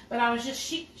sucks. But I was just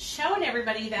showing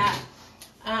everybody that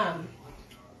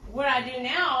what I do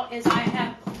now is I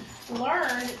have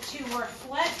learned to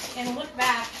reflect and look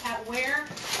back at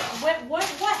what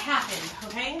happened,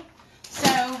 okay? So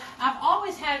I've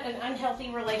always had an unhealthy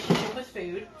relationship with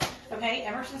food, okay,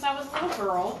 ever since I was a little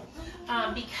girl,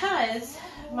 because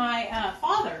my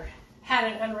father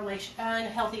had an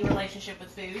unhealthy relationship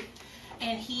with food,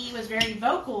 and he was very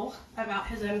vocal about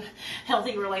his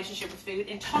unhealthy relationship with food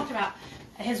and talked about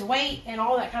his weight and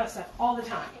all that kind of stuff all the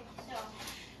time.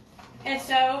 And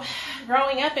so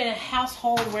growing up in a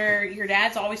household where your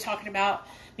dad's always talking about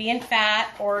being fat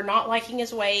or not liking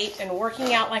his weight and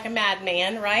working out like a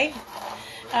madman, right?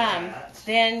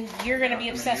 Then you're going to be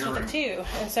obsessed with it too.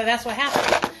 And so that's what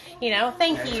happened. You know,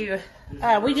 thank you.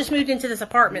 We just moved into this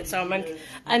apartment, so I'm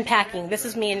unpacking. This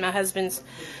is me and my husband's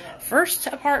first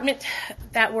apartment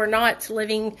that we're not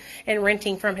living and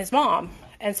renting from his mom.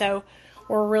 And so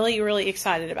we're really, really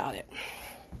excited about it.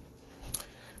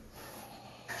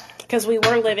 Because we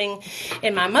were living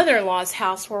in my mother-in-law's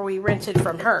house where we rented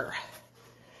from her.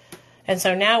 And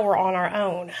so now we're on our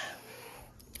own.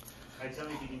 Hey, tell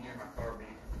me if you can hear my car beep.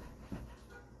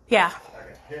 Yeah.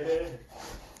 Okay.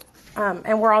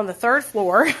 And we're on the 3rd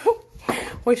floor,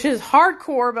 which is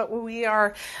hardcore, but we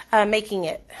are making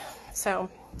it. So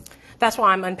that's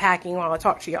why I'm unpacking while I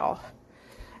talk to y'all.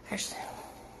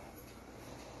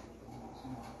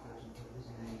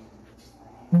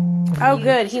 Oh,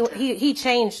 good. He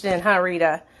changed in, huh,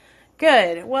 Rita?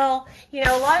 Good. Well, you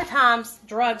know, a lot of times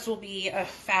drugs will be a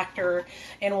factor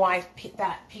in why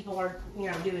people are, you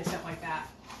know, doing stuff like that.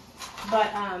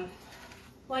 But,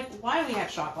 like, why do we have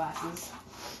shot glasses?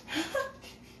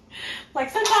 Like,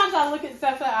 sometimes I look at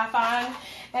stuff that I find,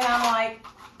 and I'm like,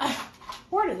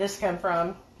 where did this come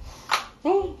from?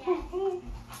 It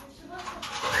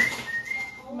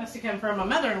must have come from my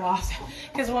mother-in-law's.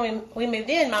 Because when we moved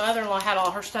in, my mother-in-law had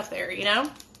all her stuff there, you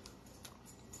know?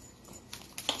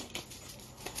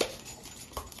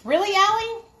 Really,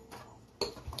 Allie?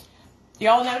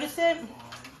 Y'all notice it?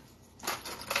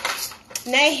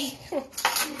 Nay.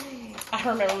 I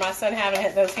remember my son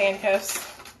having those handcuffs.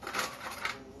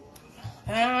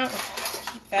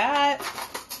 Keep that.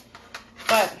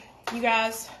 But, you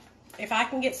guys, if I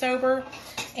can get sober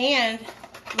and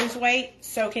lose weight,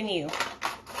 so can you.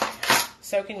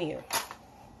 So can you.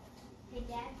 Hey,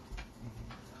 Dad.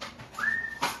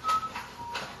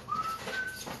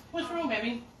 What's wrong,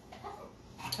 baby?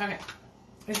 Okay.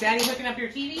 Is Daddy hooking up your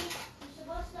TV? You're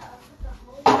supposed to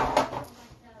put the hole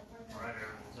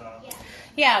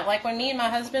Yeah, like when me and my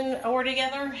husband were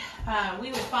together,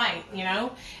 we would fight, you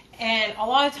know. And a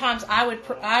lot of times I would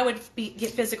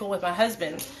get physical with my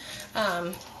husband,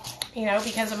 you know,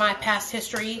 because of my past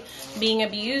history being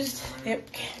abused.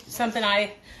 It's something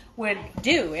I would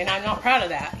do, and I'm not proud of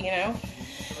that, you know.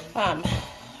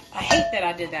 I hate that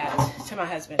I did that to my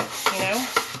husband, you know.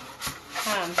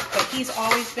 But he's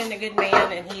always been a good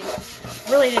man, and he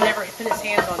really did never put his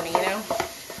hands on me, you know.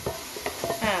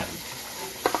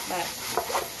 But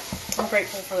I'm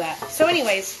grateful for that. So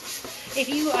anyways, if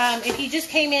you just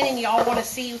came in and y'all want to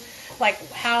see like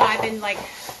how I've been like,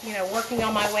 you know, working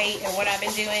on my weight and what I've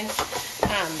been doing,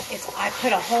 I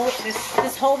put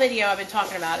this whole video I've been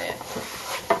talking about it.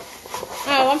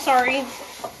 Oh, I'm sorry.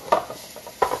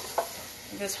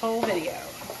 This whole video.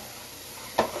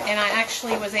 And I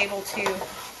actually was able to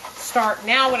start.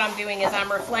 Now what I'm doing is I'm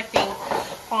reflecting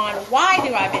on why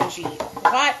do I binge eat?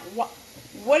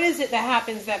 What is it that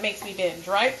happens that makes me binge,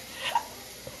 right?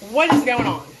 What is going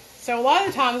on? So a lot of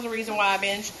the times the reason why I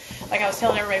binge, like I was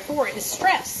telling everybody before, is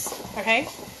stress, okay?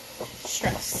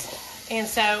 Stress. And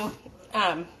so,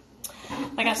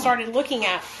 like I started looking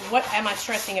at what am I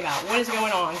stressing about? What is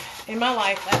going on in my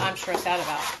life that I'm stressed out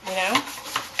about, you know?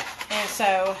 And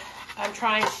so I'm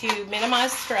trying to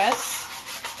minimize stress,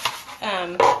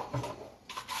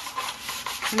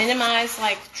 minimize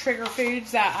like trigger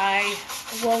foods that I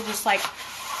will just like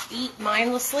eat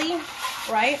mindlessly,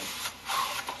 right?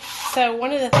 So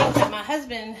one of the things that my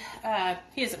husband,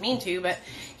 he doesn't mean to, but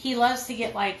he loves to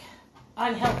get like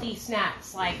unhealthy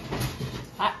snacks, like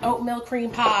oatmeal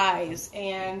cream pies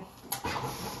and,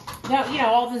 you know,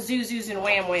 all the Zuzus and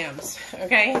Wham Whams,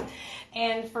 okay?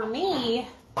 And for me,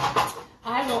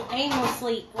 I will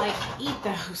aimlessly, like, eat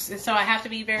those. And so I have to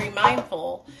be very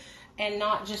mindful and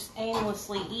not just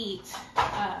aimlessly eat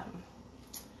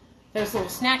those little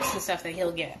snacks and stuff that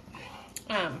he'll get.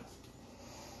 I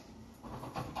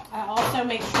also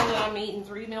make sure that I'm eating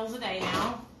 3 meals a day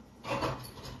now.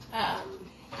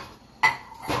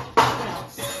 What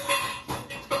else?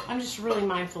 I'm just really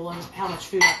mindful of how much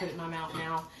food I put in my mouth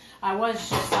now. I was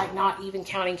just like not even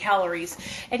counting calories.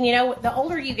 And you know, the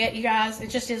older you get, you guys, it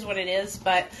just is what it is.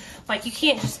 But like we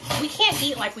can't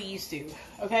eat like we used to,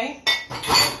 okay?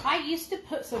 I used to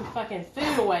put some fucking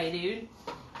food away, dude,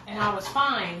 and I was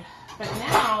fine. But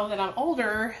now that I'm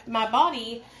older, my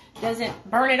body doesn't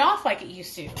burn it off like it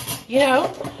used to, you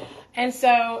know? And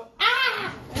so,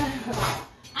 I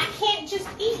can't just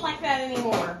eat like that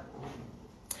anymore.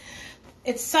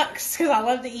 It sucks because I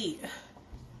love to eat.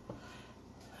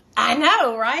 I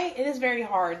know, right? It is very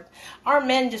hard. Our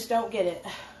men just don't get it.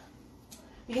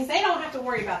 Because they don't have to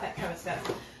worry about that kind of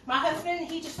stuff. My husband,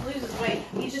 he just loses weight.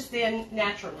 He's just thin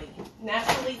naturally.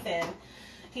 Naturally thin.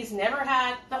 He's never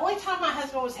had... The only time my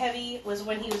husband was heavy was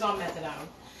when he was on methadone.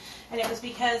 And it was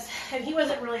because... And he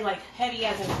wasn't really like heavy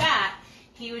as in fat.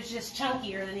 He was just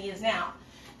chunkier than he is now.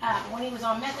 When he was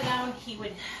on methadone, he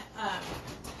would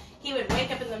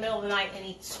wake up in the middle of the night and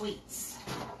eat sweets.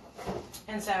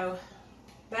 And so...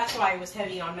 That's why he was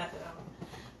heavy on methadone.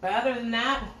 But other than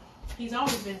that, he's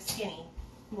always been skinny.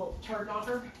 Little turd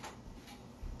knocker.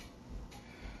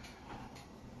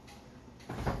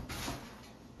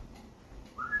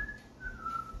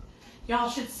 Y'all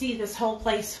should see this whole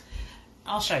place.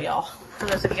 I'll show y'all. For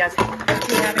those of you guys who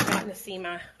haven't gotten to see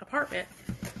my apartment,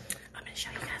 I'm going to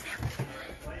show you guys now.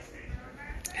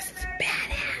 This is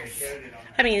badass.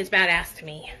 I mean, it's badass to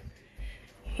me.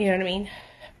 You know what I mean?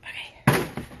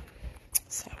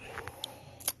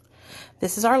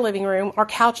 This is our living room. Our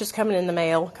couch is coming in the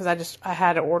mail because I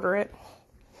had to order it.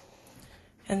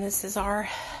 And this is our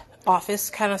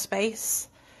office kind of space.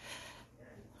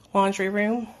 Laundry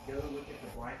room. Go look at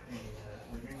the white in the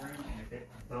living room, and if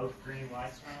both green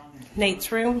lights are on.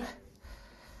 Nate's room.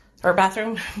 Or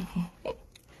bathroom.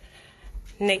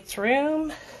 Nate's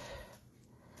room.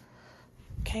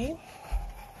 Okay.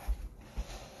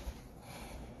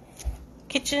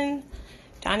 Kitchen.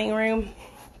 Dining room.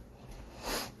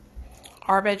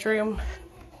 Our bedroom.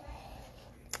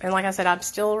 And like I said, I'm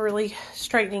still really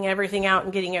straightening everything out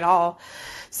and getting it all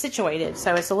situated.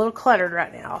 So it's a little cluttered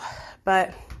right now.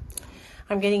 But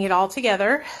I'm getting it all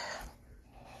together.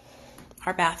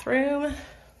 Our bathroom.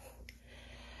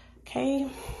 Okay.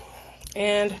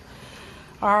 And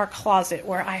our closet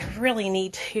where I really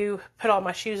need to put all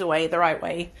my shoes away the right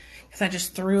way. Because I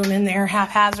just threw them in there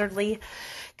haphazardly.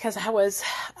 Because I was,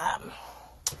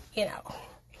 you know...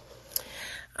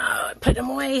 put them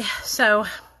away. So,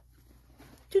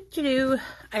 I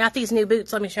got these new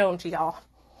boots. Let me show them to y'all.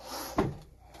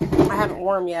 I haven't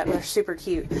worn them yet. They're super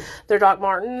cute. They're Doc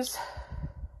Martens.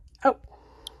 Oh.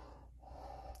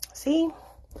 See?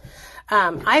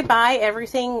 I buy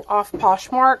everything off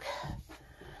Poshmark.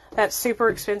 That's super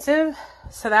expensive.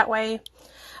 So that way,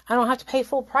 I don't have to pay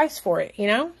full price for it, you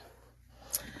know?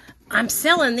 I'm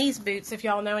selling these boots if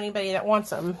y'all know anybody that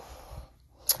wants them.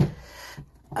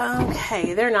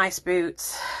 Okay, they're nice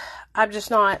boots. I'm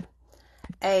just not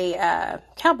a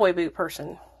cowboy boot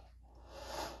person.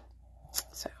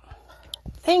 So,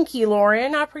 thank you,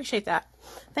 Lauren. I appreciate that.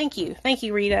 Thank you. Thank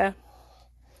you, Rita.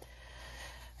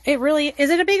 It really... Is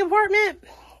it a big apartment?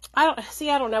 I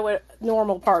don't know what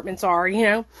normal apartments are, you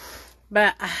know.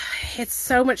 But it's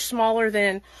so much smaller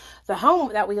than the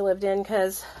home that we lived in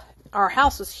because our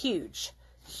house was huge.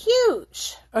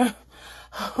 Huge!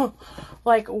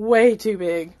 Like way too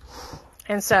big.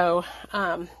 And so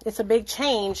it's a big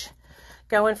change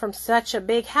going from such a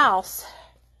big house,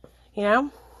 you know,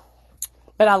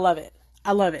 but I love it.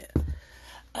 I love it.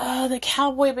 The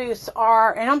cowboy boots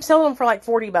are, and I'm selling them for like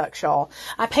 $40, y'all.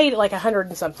 I paid like 100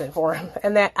 and something for them,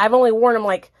 and that I've only worn them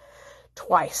like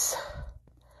twice.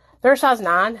 They're size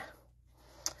 9.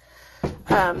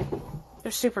 They're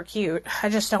super cute. I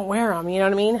just don't wear them, you know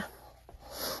what I mean?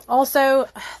 Also,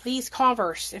 these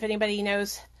Converse, if anybody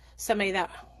knows somebody that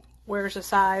wears a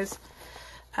size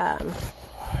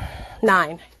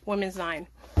 9, women's 9.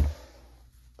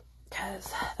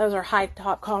 Because those are high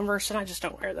top Converse, and I just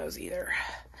don't wear those either.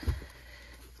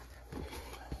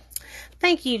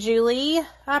 Thank you, Julie.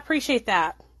 I appreciate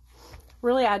that.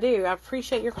 Really, I do. I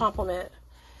appreciate your compliment.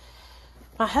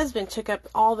 My husband took up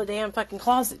all the damn fucking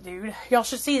closet, dude. Y'all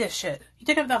should see this shit. He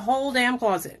took up the whole damn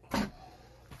closet.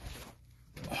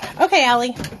 Okay. Okay,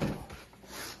 Allie.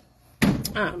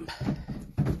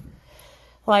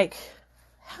 Like,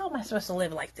 how am I supposed to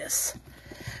live like this?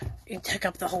 You took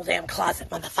up the whole damn closet,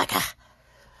 motherfucker.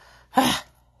 I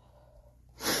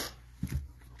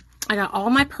got all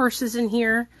my purses in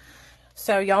here.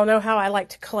 So y'all know how I like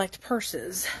to collect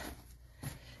purses.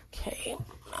 Okay.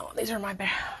 Oh, these are my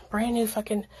brand new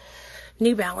fucking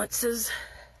New Balances.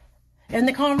 And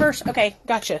the Converse. Okay,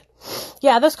 gotcha.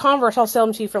 Yeah, those Converse, I'll sell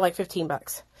them to you for like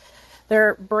 $15.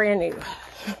 They're brand new.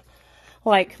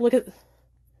 Like, look at...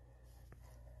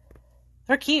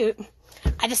 They're cute.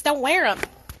 I just don't wear them.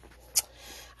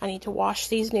 I need to wash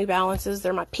these New Balances.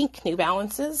 They're my pink New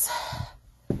Balances.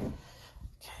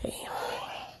 Okay.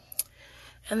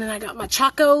 And then I got my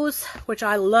Chacos, which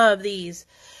I love these.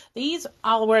 These,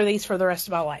 I'll wear these for the rest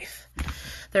of my life.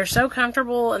 They're so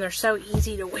comfortable and they're so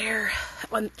easy to wear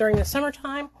during the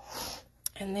summertime.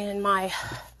 And then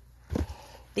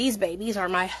these babies are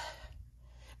my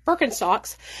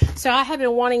Birkenstocks. So I have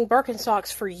been wanting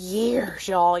Birkenstocks for years,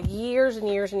 y'all. Years and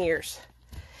years and years.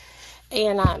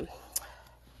 And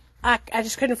I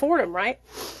just couldn't afford them, right?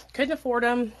 Couldn't afford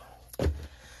them.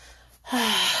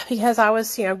 Because I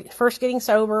was, first getting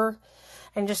sober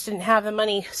and just didn't have the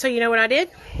money. So you know what I did?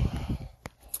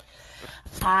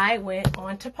 I went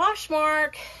on to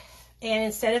Poshmark, and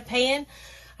instead of paying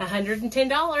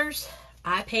 $110,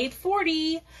 I paid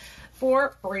 $40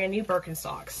 for brand new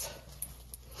Birkenstocks.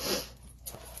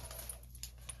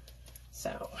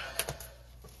 So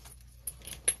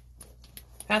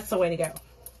that's the way to go.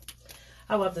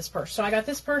 I love this purse. So I got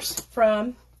this purse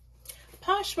from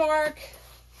Poshmark.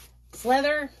 It's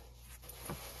leather,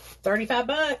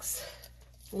 $35.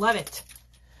 Love it.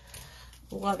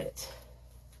 Love it.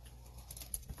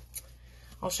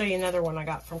 I'll show you another one I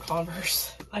got from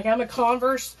Converse. Like, I'm a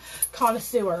Converse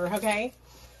connoisseur, okay?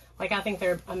 Like, I think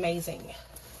they're amazing.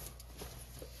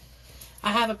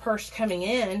 I have a purse coming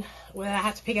in that I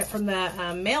have to pick up from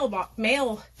the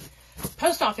mail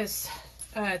post office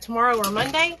tomorrow or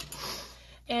Monday.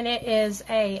 And it is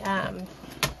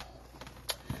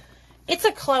it's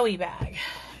a Chloe bag.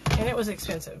 And it was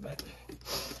expensive, but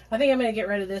I think I'm going to get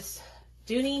rid of this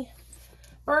Dooney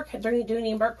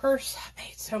and Burke purse. I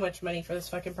paid so much money for this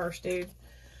fucking purse, dude.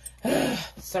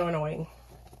 So annoying.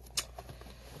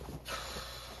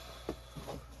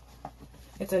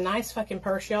 It's a nice fucking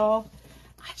purse, y'all.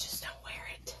 I just don't wear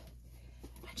it.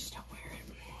 I just don't wear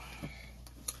it.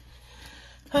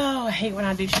 Oh, I hate when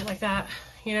I do shit like that,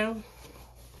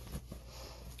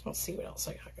 Let's see what else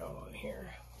I got going on here.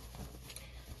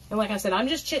 And like I said, I'm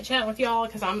just chit-chatting with y'all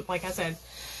because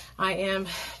I am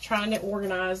trying to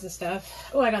organize and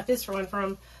stuff. Oh, I got this one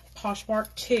from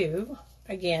Poshmark too.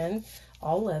 Again,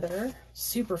 all leather.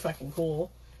 Super fucking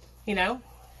cool.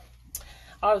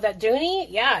 Oh, that Dooney?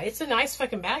 Yeah, it's a nice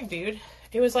fucking bag, dude.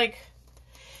 It was like,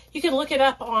 you can look it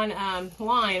up on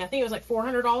line. I think it was like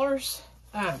 $400.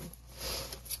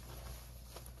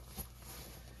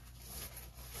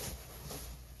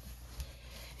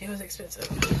 It was expensive.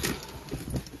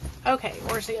 Okay,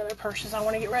 where's the other purses I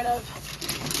want to get rid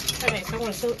of? Okay, so I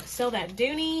want to sell that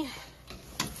Dooney.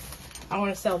 I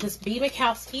want to sell this B.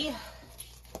 Mikowski.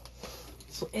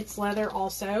 It's leather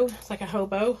also. It's like a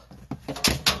hobo.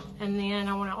 And then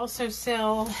I want to also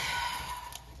sell,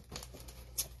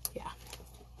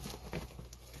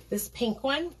 this pink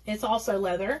one. It's also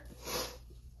leather.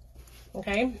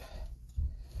 Okay.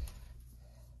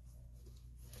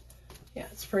 Yeah,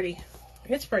 it's pretty.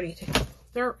 It's pretty too.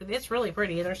 It's really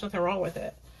pretty. There's nothing wrong with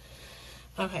it.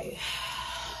 Okay.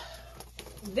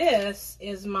 This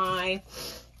is my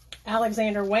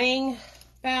Alexander Wang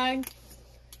bag.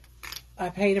 I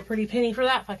paid a pretty penny for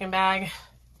that fucking bag.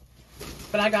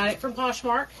 But I got it from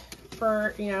Poshmark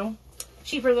for,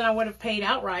 cheaper than I would have paid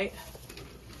outright.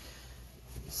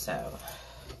 So,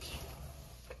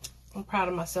 I'm proud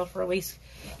of myself for at least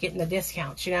getting the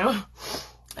discounts,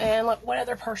 And look, what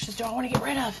other purses do I want to get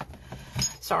rid of?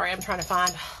 Sorry, I'm trying to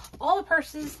find all the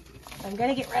purses I'm going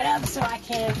to get rid of so I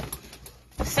can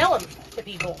sell them to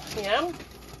people,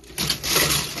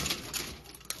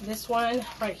 This one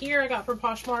right here I got from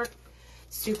Poshmark.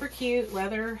 Super cute,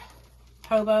 leather,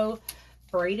 hobo,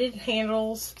 braided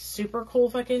handles, super cool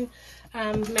fucking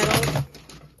metal.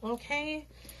 Okay.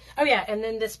 Oh yeah, and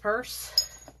then this purse.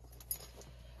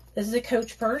 This is a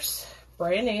Coach purse,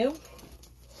 brand new.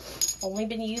 Only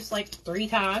been used like 3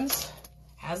 times.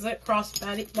 Has a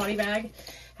crossbody bag.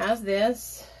 Has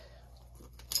this.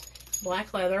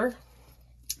 Black leather.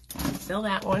 Sell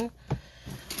that one.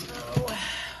 Oh,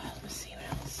 let's see what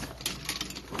else.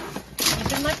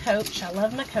 Keeping my Coach. I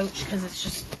love my Coach because it's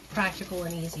just practical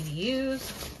and easy to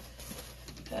use.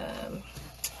 What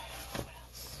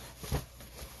else?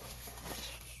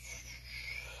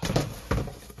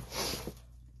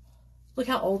 Look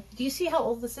how old. Do you see how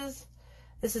old this is?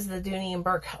 This is the Dooney and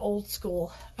Burke old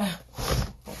school. Old.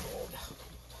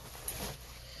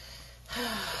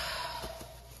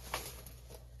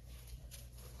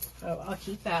 Oh, I'll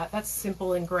keep that. That's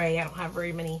simple and gray. I don't have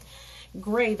very many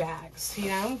gray bags, you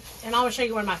know. And I'm gonna show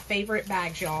you one of my favorite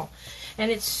bags, y'all.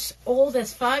 And it's old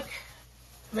as fuck,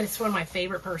 but it's one of my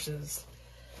favorite purses.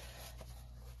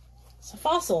 It's a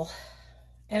Fossil,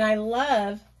 and I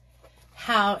love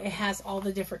how it has all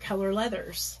the different color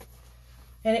leathers.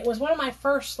 And it was one of my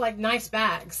first like nice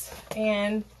bags,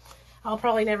 and I'll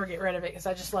probably never get rid of it because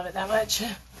I just love it that much.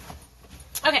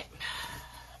 Okay.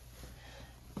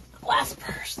 Last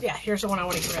purse. Yeah, here's the one I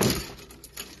want to get rid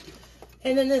of.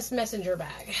 And then this messenger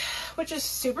bag, which is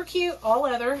super cute, all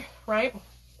leather, right?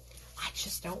 I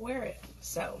just don't wear it.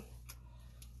 So,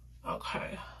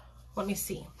 okay. Let me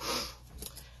see.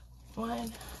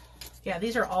 One. Yeah,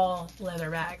 these are all leather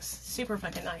bags. Super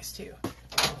fucking nice, too.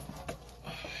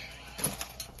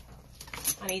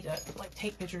 I need to, like,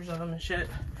 take pictures of them and shit.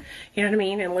 You know what I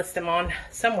mean? And list them on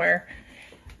somewhere.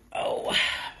 Oh.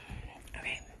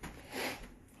 Okay.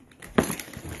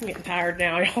 I'm getting tired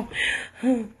now, y'all.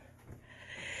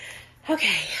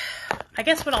 Okay. I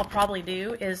guess what I'll probably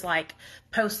do is, like,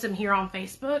 post them here on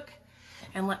Facebook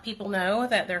and let people know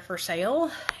that they're for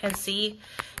sale and see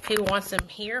who wants them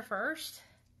here first.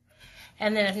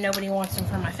 And then if nobody wants them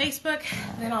from my Facebook,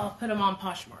 then I'll put them on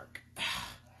Poshmark.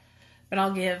 But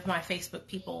I'll give my Facebook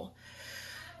people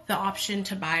the option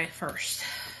to buy first.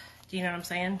 Do you know what I'm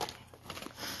saying?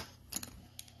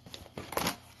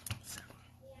 So.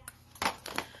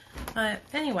 But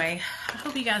anyway, I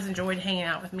hope you guys enjoyed hanging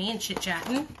out with me and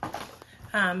chit-chatting.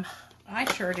 I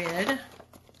sure did.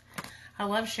 I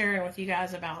love sharing with you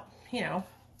guys about, you know,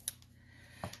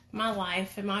 my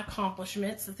life and my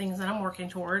accomplishments, the things that I'm working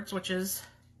towards, which is,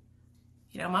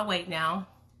 you know, my weight now.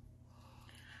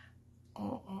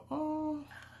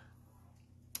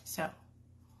 So,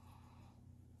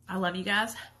 I love you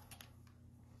guys.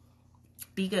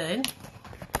 Be good.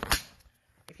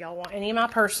 If y'all want any of my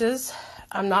purses,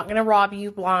 I'm not going to rob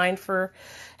you blind for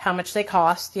how much they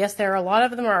cost. Yes, there are a lot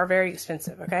of them are very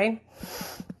expensive, okay?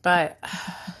 But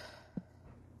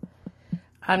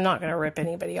I'm not going to rip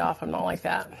anybody off. I'm not like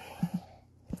that.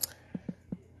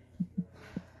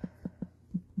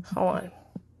 Hold on.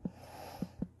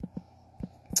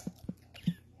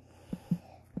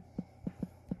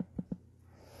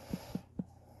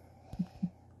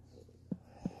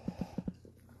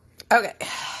 Okay.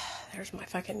 There's my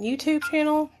fucking YouTube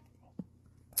channel.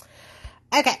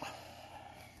 Okay.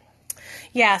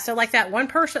 Yeah, so like that one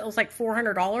purse that was like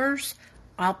 $400,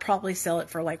 I'll probably sell it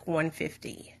for like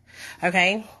 $150.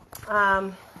 Okay.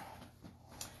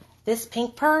 This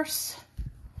pink purse,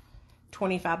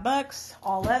 $25,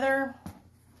 all leather.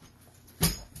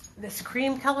 This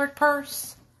cream colored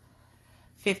purse,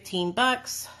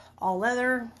 $15, all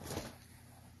leather.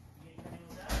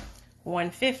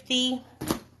 $150.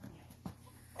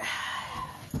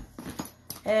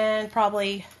 And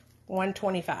probably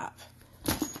 $125.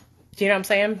 Do you know what I'm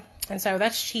saying? And so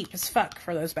that's cheap as fuck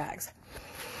for those bags.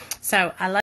 So I love